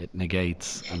 it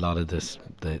negates a lot of this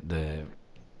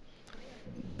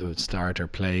the starter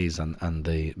plays and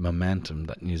the momentum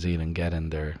that New Zealand get in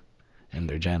their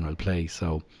general play.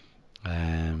 So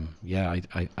I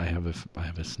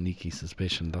have a sneaky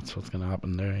suspicion that's what's going to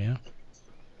happen there. Yeah.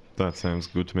 That sounds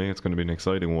good to me. It's going to be an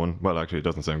exciting one. Well, actually, it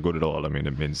doesn't sound good at all. I mean,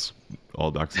 it means All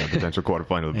Blacks in a potential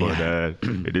quarterfinal,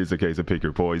 but it is a case of pick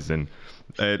your poison.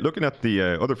 Looking at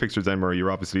the other fixtures, then, Murray, you're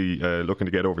obviously looking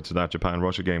to get over to that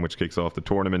Japan-Russia game, which kicks off the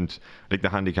tournament. I think the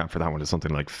handicap for that one is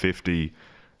something like 50.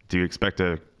 Do you expect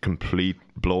a complete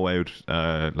blowout?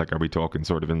 Like, are we talking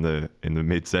sort of in the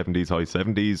mid 70s, high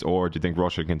 70s, or do you think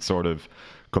Russia can sort of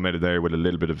come out of there with a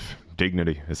little bit of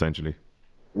dignity, essentially?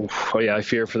 Oh yeah, I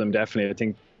fear for them definitely. I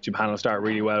think Japan will start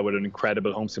really well with an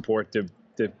incredible home support.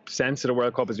 The sense of the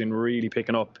World Cup has been really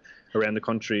picking up around the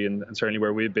country, and certainly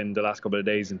where we've been the last couple of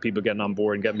days, and people getting on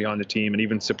board and getting behind the team, and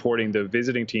even supporting the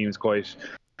visiting teams quite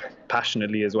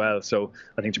passionately as well. So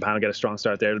I think Japan will get a strong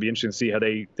start there. It'll be interesting to see how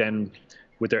they then,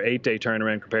 with their 8-day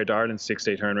turnaround compared to Ireland's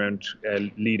 6-day turnaround,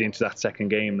 lead into that second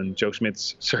game. And Joe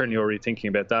Schmidt's certainly already thinking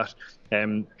about that.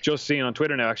 Just seeing on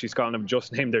Twitter now, actually, Scotland have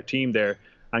just named their team there.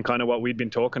 And kind of what we'd been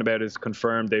talking about is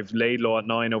confirmed. They've laid low at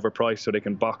 9 over Price, so they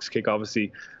can box kick,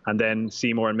 obviously. And then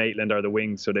Seymour and Maitland are the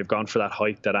wings, so they've gone for that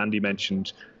height that Andy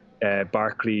mentioned.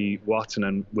 Barkley, Watson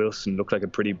and Wilson look like a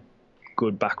pretty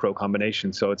good back row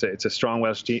combination. So it's a strong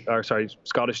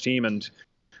Scottish team, and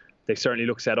they certainly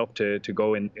look set up to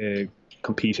go and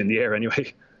compete in the air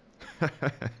anyway.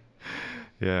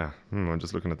 Yeah, I'm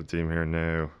just looking at the team here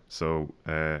now. So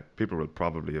people will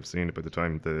probably have seen it by the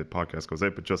time the podcast goes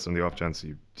out, but just on the off chance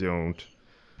you don't,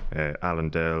 Alan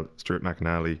Dell, Stuart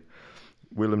McNally,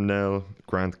 Willem Nell,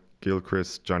 Grant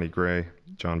Gilchrist, Johnny Gray,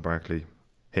 John Barkley,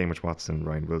 Hamish Watson,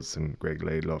 Ryan Wilson, Greg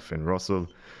Laidlaw, Finn Russell,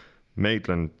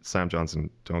 Maitland, Sam Johnson,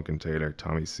 Duncan Taylor,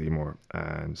 Tommy Seymour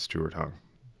and Stuart Hogg.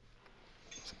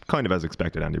 Kind of as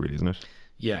expected, Andy, really, isn't it?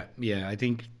 Yeah, I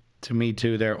think to me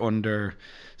too, they're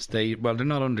understated. Well, they're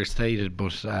not understated,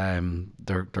 but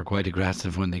they're quite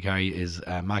aggressive when they carry.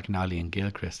 McNally and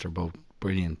Gilchrist are both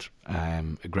brilliant,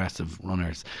 aggressive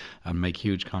runners and make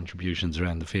huge contributions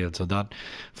around the field. So that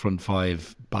front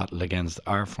five battle against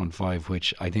our front five,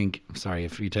 which I think,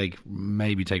 if you take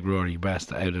Rory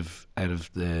Best out of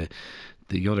the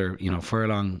other,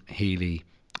 Furlong, Healy,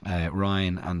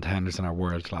 Ryan and Henderson are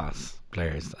world class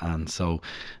players, and so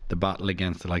the battle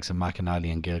against the likes of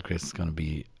McInally and Gilchrist is going to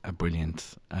be a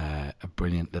brilliant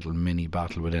little mini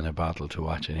battle within a battle to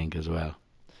watch, I think, as well.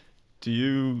 Do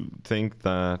you think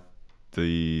that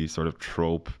the sort of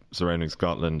trope surrounding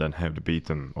Scotland and how to beat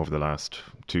them over the last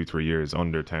 2-3 years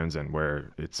under Townsend,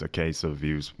 where it's a case of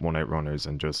use one out runners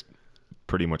and just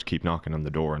pretty much keep knocking on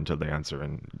the door until they answer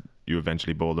and you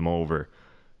eventually bowl them over,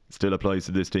 still applies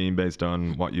to this team based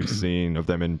on what you've seen of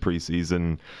them in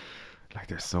pre-season? Like,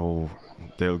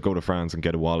 they'll go to France and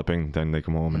get a walloping, then they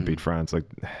come home and beat France.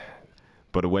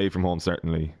 But away from home,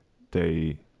 certainly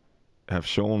they have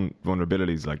shown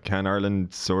vulnerabilities. Like, can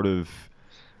Ireland sort of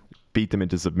beat them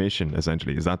into submission,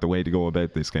 essentially? Is that the way to go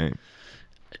about this game?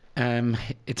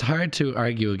 It's hard to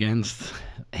argue against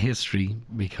history,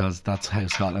 because that's how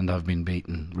Scotland have been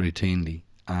beaten routinely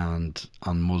and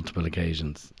on multiple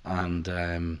occasions. And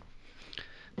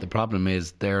the problem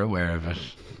is they're aware of it,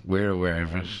 we're aware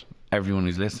of it, everyone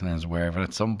who's listening is aware of it.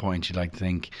 At some point you'd like to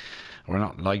think, or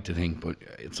not like to think, but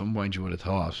at some point you would have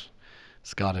thought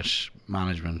Scottish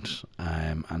management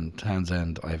and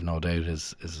Townsend, I have no doubt,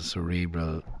 is a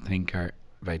cerebral thinker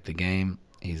about the game.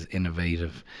 He's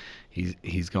innovative.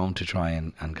 He's going to try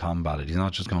and combat it. He's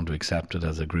not just going to accept it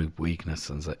as a group weakness,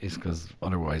 because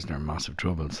otherwise they're in massive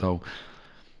trouble. So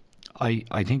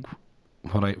I think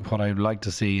what I'd like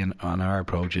to see on our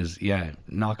approach is,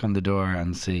 knock on the door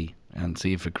and see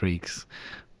if it creaks.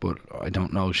 But I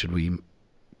don't know, should we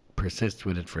persist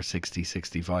with it for 60,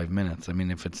 65 minutes? I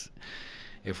mean,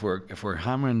 if we're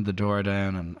hammering the door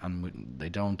down and they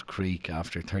don't creak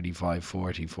after 35,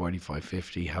 40, 45,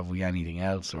 50, have we anything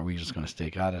else, or are we just going to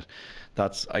stick at it?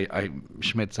 That's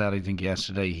Schmidt said, I think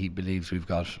yesterday, he believes we've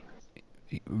got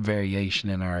variation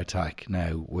in our attack now,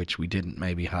 which we didn't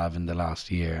maybe have in the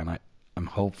last year, and I'm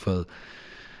hopeful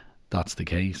that's the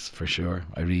case for sure.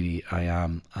 I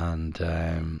am.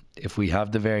 And if we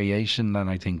have the variation, then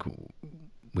I think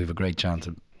we have a great chance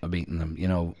of beating them. You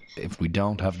know, if we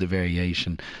don't have the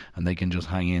variation and they can just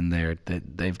hang in there,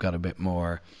 they've got a bit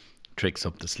more tricks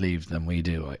up the sleeves than we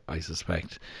do, I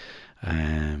suspect.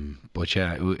 But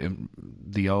yeah,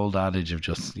 the old adage of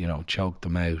just, choke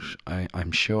them out,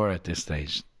 I'm sure at this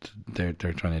stage they're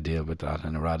trying to deal with that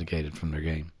and eradicate it from their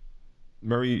game.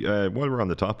 Murray, while we're on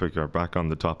the topic, or back on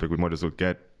the topic, we might as well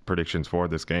get predictions for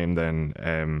this game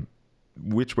then.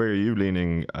 Which way are you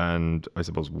leaning, and I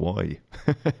suppose why?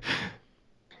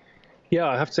 Yeah,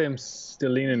 I have to say I'm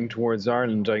still leaning towards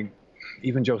Ireland.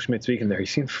 Even Joe Schmidt speaking there, he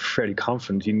seemed fairly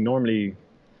confident.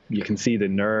 You can see the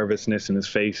nervousness in his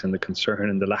face and the concern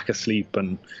and the lack of sleep.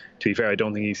 And to be fair, I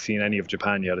don't think he's seen any of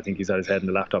Japan yet. I think he's had his head in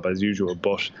the laptop as usual.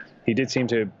 But he did seem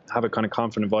to have a kind of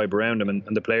confident vibe around him, and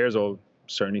the players all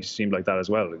certainly seemed like that as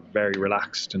well. Very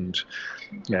relaxed and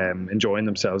enjoying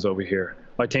themselves over here.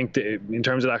 I think in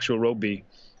terms of actual rugby,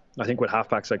 I think with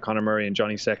halfbacks like Conor Murray and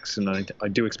Johnny Sexton, I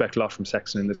do expect a lot from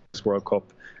Sexton in this World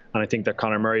Cup. And I think that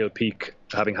Conor Murray will peak,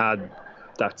 having had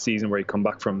that season where he coming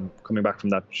back from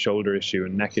that shoulder issue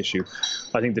and neck issue.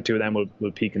 I think the two of them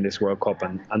will peak in this World Cup,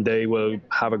 and they will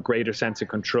have a greater sense of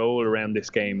control around this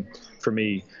game for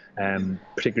me,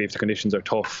 particularly if the conditions are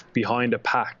tough. Behind a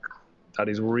pack that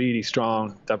is really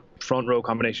strong, that front row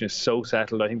combination is so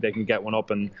settled. I think they can get one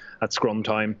up at scrum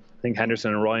time. I think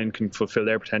Henderson and Ryan can fulfill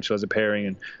their potential as a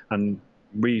pairing and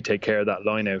really take care of that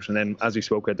line out. And then, as we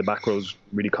spoke about, the back row's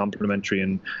really complementary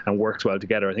and works well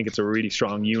together. I think it's a really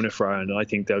strong unit for Ireland, and I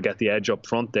think they'll get the edge up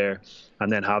front there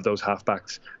and then have those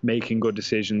halfbacks making good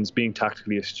decisions, being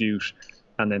tactically astute,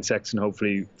 and then Sexton,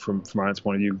 hopefully, from Ireland's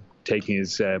point of view, taking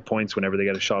his points whenever they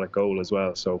get a shot at goal as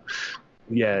well. So,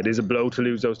 yeah, it is a blow to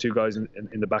lose those two guys in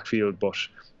the backfield, but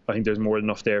I think there's more than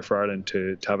enough there for Ireland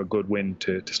to have a good win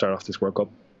to start off this World Cup.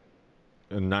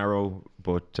 A narrow,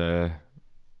 but a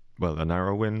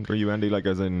narrow win for you, Andy. Like,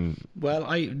 as in, well,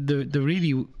 the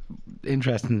really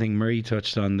interesting thing Murray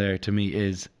touched on there to me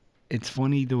is, it's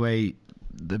funny the way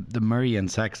the Murray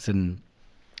and Sexton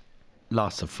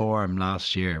loss of form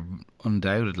last year,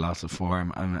 undoubted loss of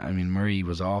form. And I mean, Murray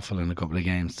was awful in a couple of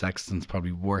games. Sexton's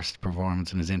probably worst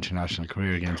performance in his international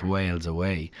career against Wales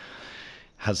away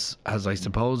has I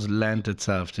suppose lent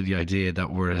itself to the idea that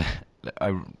we're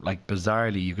like,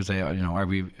 bizarrely, you could say,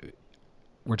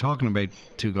 we're talking about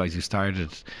two guys who started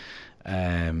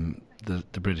the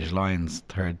British Lions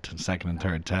second and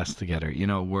third test together.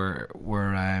 We're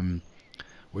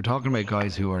talking about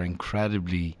guys who are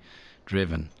incredibly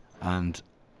driven, and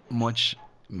much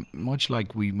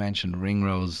like we mentioned,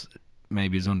 Ringrose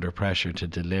maybe is under pressure to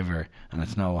deliver, and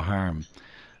it's no harm.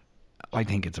 I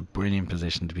think it's a brilliant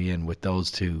position to be in with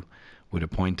those two, with a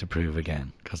point to prove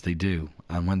again, because they do.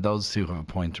 And when those two have a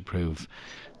point to prove,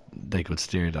 they could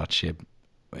steer that ship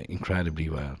incredibly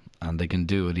well, and they can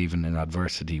do it even in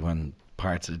adversity when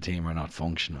parts of the team are not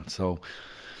functional. So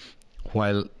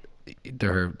while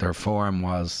their form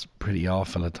was pretty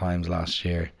awful at times last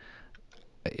year,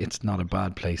 it's not a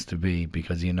bad place to be,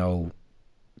 because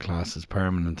class is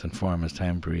permanent and form is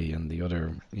temporary, and the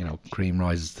other cream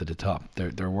rises to the top.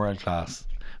 They're world class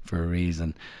for a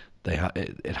reason.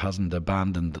 It hasn't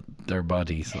abandoned their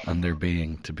bodies and their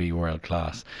being to be world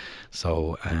class.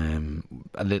 So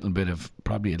a little bit of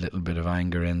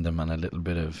anger in them, and a little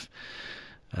bit of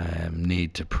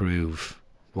need to prove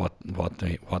what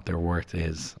their worth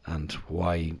is, and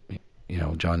why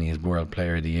Johnny is World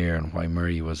Player of the Year, and why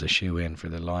Murray was a shoe-in for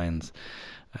the Lions.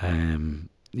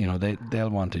 They'll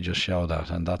want to just show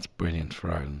that, and that's brilliant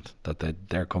for Ireland, that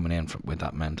they're coming in with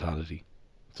that mentality.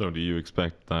 So do you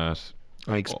expect that?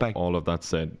 I expect all of that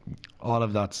said. All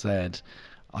of that said,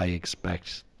 I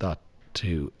expect that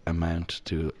to amount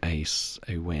to a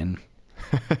win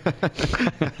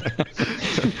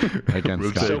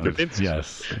against Scotland.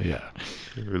 Yes, yeah.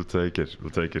 We'll take it.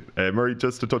 Murray,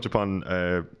 just to touch upon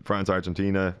France,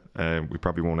 Argentina. We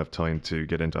probably won't have time to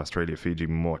get into Australia, Fiji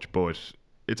much, but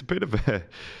it's a bit of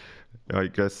I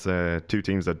guess two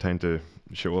teams that tend to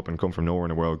show up and come from nowhere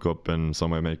in a World Cup, and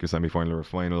somehow make a semi-final or a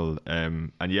final,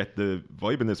 and yet the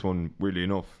vibe in this one, weirdly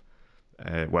enough,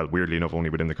 well, weirdly enough, only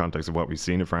within the context of what we've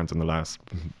seen of France in the last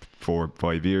 4 or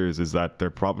 5 years, is that they're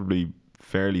probably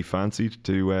fairly fancied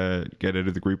to get out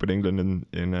of the group with England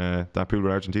in that pool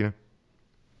with Argentina.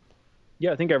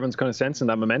 Yeah, I think everyone's kind of sensing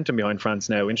that momentum behind France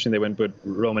now. Interesting, they went with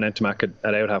Roman Ntamack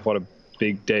at out half. What a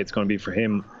big day it's going to be for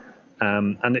him.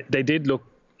 And they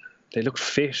looked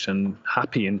fit and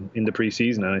happy in the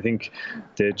pre-season, and I think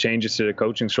the changes to the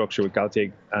coaching structure with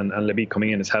Galtier and Levy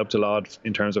coming in has helped a lot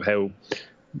in terms of how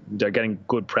they're getting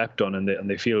good prep done, and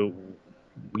they feel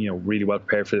really well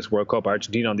prepared for this World Cup.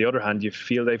 Argentina, on the other hand, you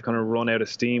feel they've kind of run out of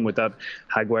steam with that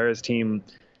Jaguares team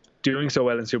doing so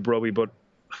well in Super Rugby, but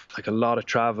like a lot of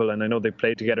travel, and I know they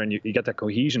played together and you get that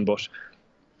cohesion, but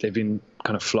they've been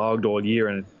kind of flogged all year,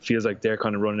 and it feels like they're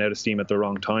kind of running out of steam at the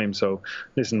wrong time. So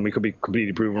listen, we could be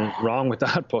completely proven wrong with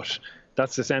that, but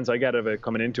that's the sense I get of it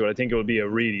coming into it. I think it will be a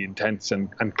really intense and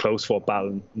close fought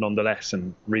battle nonetheless,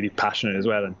 and really passionate as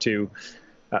well. And two,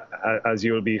 as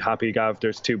you'll be happy, Gav,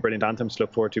 there's 2 brilliant anthems to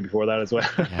look forward to before that as well.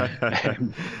 Yeah.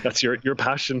 That's your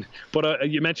passion. But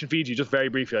you mentioned Fiji, just very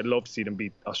briefly. I'd love to see them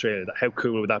beat Australia. How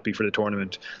cool would that be for the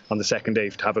tournament on the second day,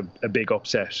 to have a big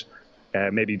upset?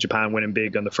 Maybe Japan winning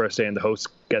big on the first day and the hosts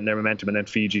getting their momentum, and then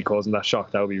Fiji causing that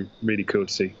shock. That would be really cool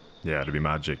to see. Yeah, it'd be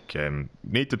magic.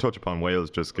 Need to touch upon Wales,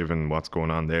 just given what's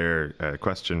going on there. A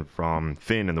question from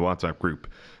Finn in the WhatsApp group.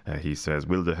 He says,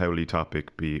 will the Howley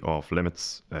topic be off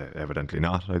limits? Evidently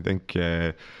not, I think,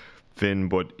 Finn.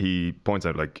 But he points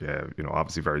out,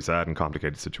 obviously very sad and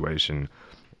complicated situation.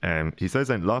 He says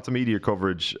then lots of media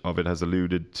coverage of it has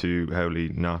alluded to Howley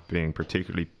not being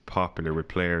particularly popular with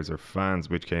players or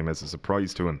fans, which came as a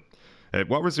surprise to him.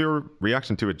 What was your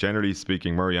reaction to it, generally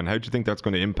speaking, Murray, and how do you think that's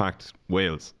going to impact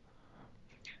Wales?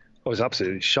 I was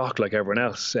absolutely shocked, like everyone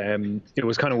else. It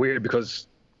was kind of weird because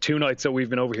 2 nights that we've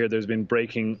been over here, there's been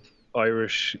breaking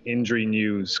Irish injury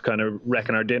news, kind of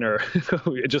wrecking our dinner.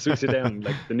 Just we sit down,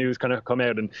 like the news kind of come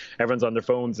out and everyone's on their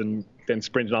phones and then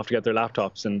sprinting off to get their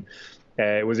laptops. And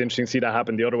it was interesting to see that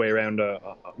happen the other way around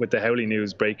with the Howley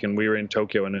news breaking. We were in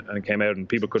Tokyo and it came out and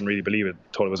people couldn't really believe it.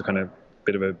 Thought it was a kind of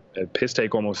bit of a piss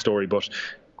take almost story, but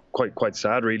quite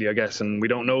sad really, I guess. And we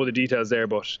don't know the details there,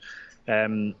 but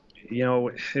it'll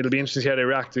be interesting to see how they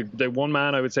react. The one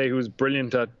man I would say who's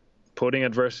brilliant at putting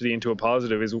adversity into a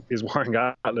positive is Warren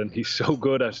Gatland. He's so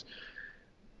good at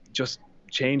just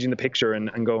changing the picture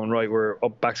and going, right, we're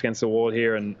up backs against the wall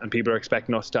here and people are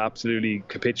expecting us to absolutely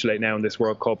capitulate now in this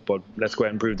World Cup, but let's go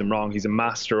out and prove them wrong. He's a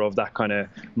master of that kind of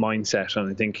mindset, and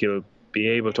I think he'll be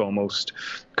able to almost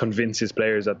convince his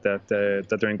players that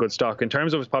they're in good stock. In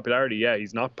terms of his popularity, yeah,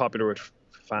 he's not popular with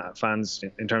fans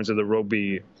in terms of the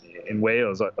rugby in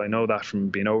Wales. I know that from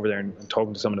being over there and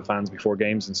talking to some of the fans before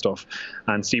games and stuff.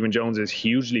 And Stephen Jones is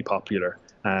hugely popular.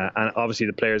 And obviously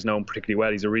the players know him particularly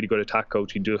well. He's a really good attack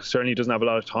coach. He certainly doesn't have a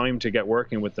lot of time to get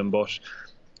working with them, but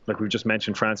like we've just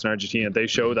mentioned, France and Argentina, they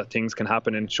show that things can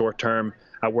happen in short term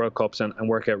at World Cups and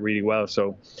work out really well.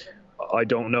 So I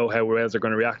don't know how Wales are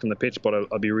going to react on the pitch, but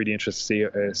I'll be really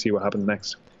interested to see what happens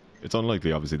next. It's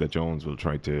unlikely, obviously, that Jones will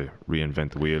try to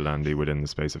reinvent the wheel, Andy, within the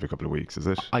space of a couple of weeks, is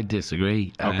it? I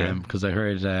disagree. Okay. Because I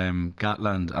heard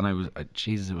Gatland, and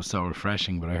it was so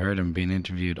refreshing, but I heard him being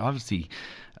interviewed. Obviously,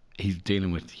 he's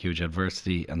dealing with huge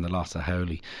adversity and the loss of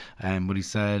Howley. But he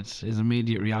said his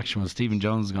immediate reaction was Stephen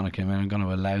Jones is going to come in and going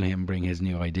to allow him bring his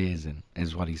new ideas in,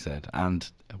 is what he said. And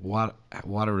what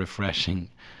a refreshing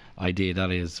idea that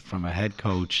is from a head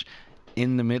coach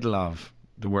in the middle of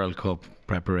the World Cup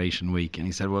preparation week. And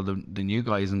he said, well, the new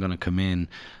guy isn't going to come in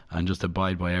and just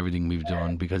abide by everything we've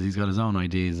done, because he's got his own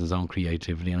ideas, his own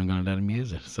creativity, and I'm going to let him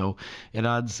use it. So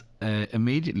it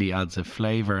immediately adds a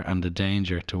flavour and a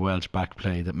danger to Welsh back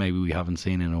play that maybe we haven't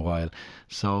seen in a while.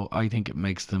 So I think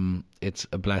it's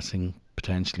a blessing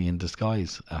potentially in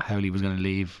disguise. Howley was going to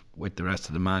leave with the rest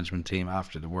of the management team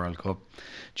after the World Cup.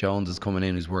 Jones is coming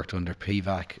in, who's worked under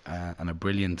Pivac and a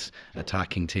brilliant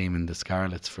attacking team in the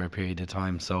Scarlets for a period of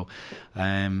time. So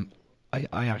I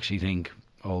actually think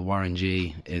Warren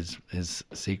G is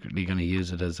secretly going to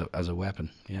use it as a weapon.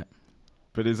 Yeah.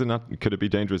 But could it be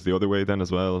dangerous the other way then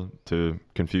as well, to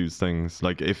confuse things?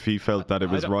 Like if he felt that it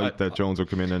was right that Jones would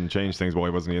come in and change things, why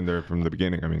wasn't he in there from the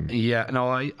beginning? I mean, yeah, no,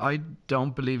 I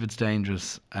don't believe it's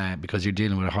dangerous because you're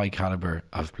dealing with a high caliber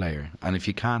of player, and if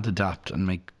you can't adapt and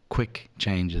make quick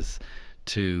changes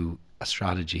to a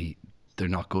strategy, they're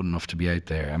not good enough to be out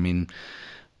there. I mean,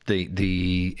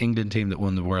 the England team that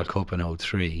won the World Cup in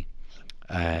 2003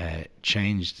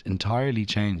 entirely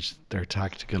changed their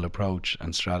tactical approach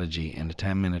and strategy in a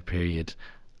 10-minute period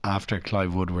after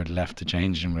Clive Woodward left the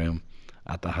changing room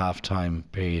at the half-time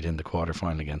period in the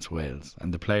quarter-final against Wales,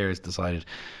 and the players decided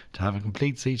to have a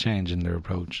complete sea change in their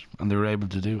approach, and they were able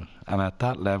to do it. And at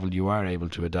that level you are able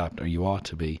to adapt, or you ought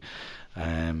to be.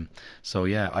 So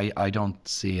yeah, I don't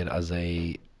see it as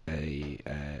a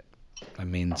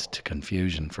means to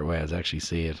confusion for Wales. I actually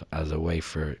see it as a way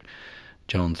for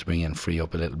Jones to bring in, free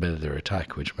up a little bit of their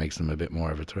attack, which makes them a bit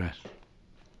more of a threat.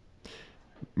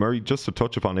 Murray, just to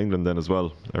touch upon England then as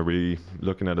well, are we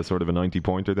looking at a sort of a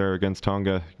 90-pointer there against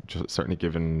Tonga? Just certainly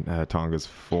given Tonga's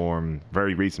form,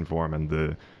 very recent form, and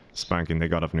the spanking they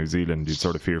got off New Zealand, you'd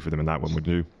sort of fear for them in that one,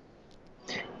 wouldn't you?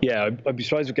 Yeah, I'd be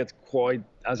surprised if it gets quite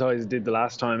as high as it did the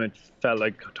last time. It felt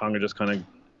like Tonga just kind of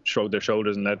shrugged their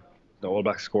shoulders and let the All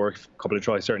Blacks score a couple of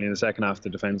tries. Certainly in the second half, the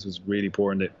defence was really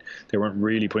poor and they weren't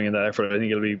really putting in that effort. I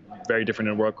think it'll be very different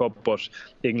in World Cup, but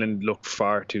England looked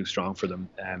far too strong for them.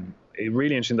 It's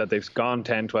really interesting that they've gone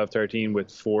 10, 12, 13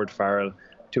 with Ford, Farrell,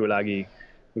 Tuilagi.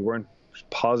 We weren't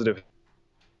positive,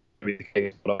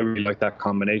 but I really like that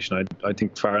combination. I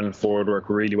think Farrell and Ford work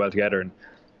really well together, and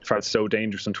Farrell's so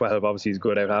dangerous on 12. Obviously he's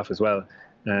good out half as well.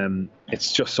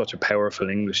 It's just such a powerful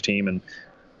English team, and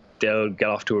they'll get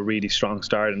off to a really strong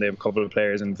start, and they have a couple of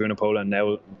players in Vunipola and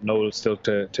now Noel still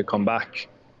to come back,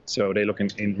 so they look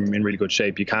in really good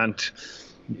shape.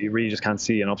 You really just can't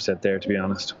see an upset there, to be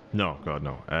honest. No, God,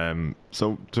 no.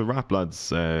 So to wrap, lads,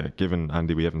 given,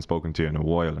 Andy, we haven't spoken to you in a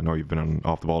while, I know you've been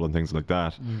off the ball and things like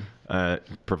that,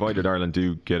 provided Ireland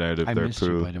do get out of their missed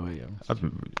pool. you, by the way.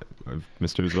 I've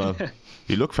missed it as well.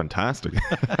 You look fantastic.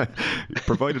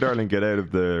 Provided Ireland get out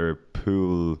of their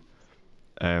pool,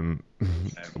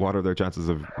 what are their chances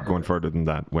of going further than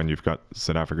that when you've got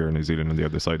South Africa or New Zealand on the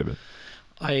other side of it?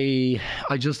 I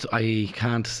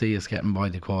can't see us getting by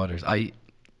the quarters.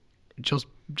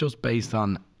 Just based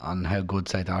on how good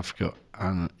South Africa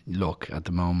look at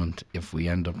the moment. If we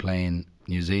end up playing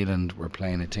New Zealand, we're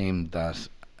playing a team that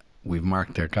we've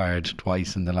marked their card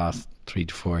twice in the last 3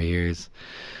 to 4 years.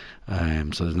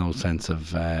 So there's no sense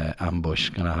of ambush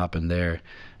going to happen there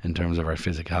in terms of our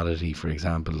physicality, for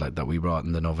example, like that we brought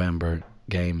in the November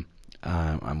game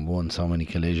and won so many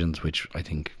collisions, which I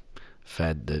think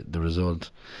fed the result.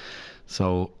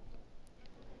 So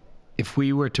if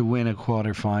we were to win a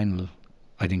quarter final,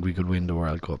 I think we could win the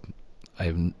World Cup.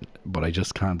 But I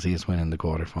just can't see us winning the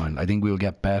quarter final. I think we'll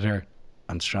get better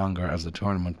and stronger as the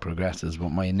tournament progresses, but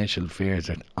my initial fears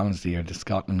are the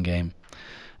Scotland game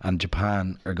and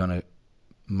Japan are going to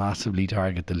massively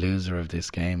target the loser of this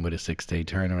game with a 6-day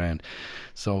turnaround.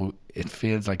 So it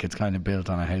feels like it's kind of built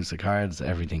on a house of cards,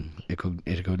 everything. It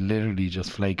could literally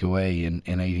just flake away in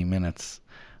 80 minutes,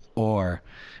 or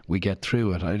we get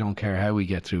through it. I don't care how we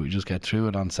get through it. We just get through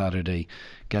it on Saturday,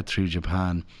 get through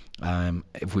Japan.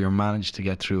 If we were managed to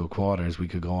get through a quarters, we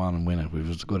could go on and win it. We've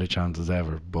as good a chance as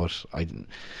ever. But I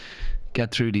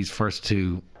get through these first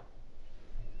two,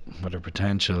 what are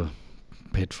potential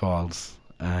pitfalls.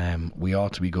 We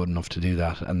ought to be good enough to do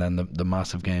that, and then the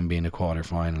massive game being a quarter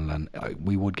final, and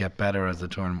we would get better as the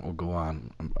tournament will go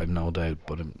on, I've no doubt.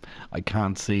 But I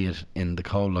can't see it in the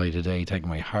cold light today, taking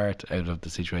my heart out of the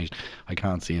situation. I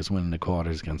can't see us winning the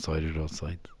quarters against either of those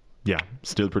sides. Yeah,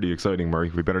 still pretty exciting, Murray.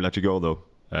 We better let you go though.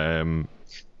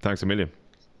 Thanks a million.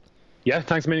 Yeah,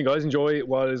 thanks a million, guys. Enjoy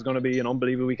what is going to be an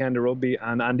unbelievable weekend of rugby.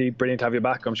 And Andy, brilliant to have you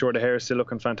back. I'm sure the hair is still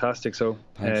looking fantastic. So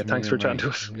thanks for chatting to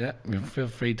us. Yeah, feel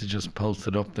free to just post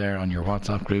it up there on your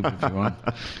WhatsApp group if you want,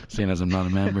 seeing as I'm not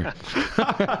a member.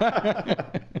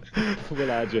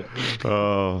 We'll add you.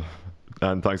 Oh,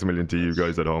 and thanks a million to you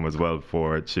guys at home as well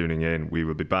for tuning in. We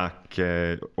will be back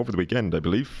over the weekend, I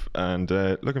believe, and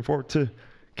looking forward to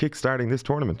kick-starting this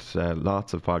tournament.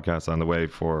 Lots of podcasts on the way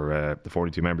for the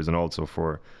 42 members, and also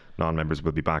for non-members.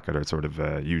 Will be back at our sort of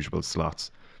usual slots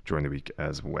during the week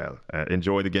as well.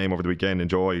 Enjoy the game over the weekend.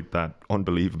 Enjoy that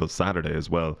unbelievable Saturday as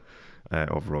well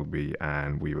of rugby,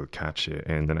 and we will catch you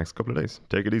in the next couple of days.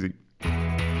 Take it easy.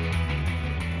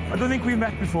 I don't think we've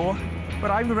met before,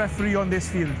 but I'm the referee on this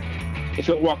field. If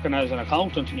you're working as an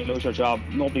accountant and you lose your job,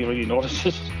 nobody really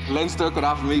notices. Leinster could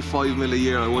offer me $5 million a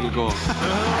year, I wouldn't go.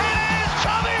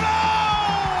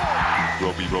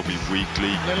 Rugby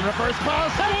Weekly. Little reverse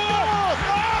pass.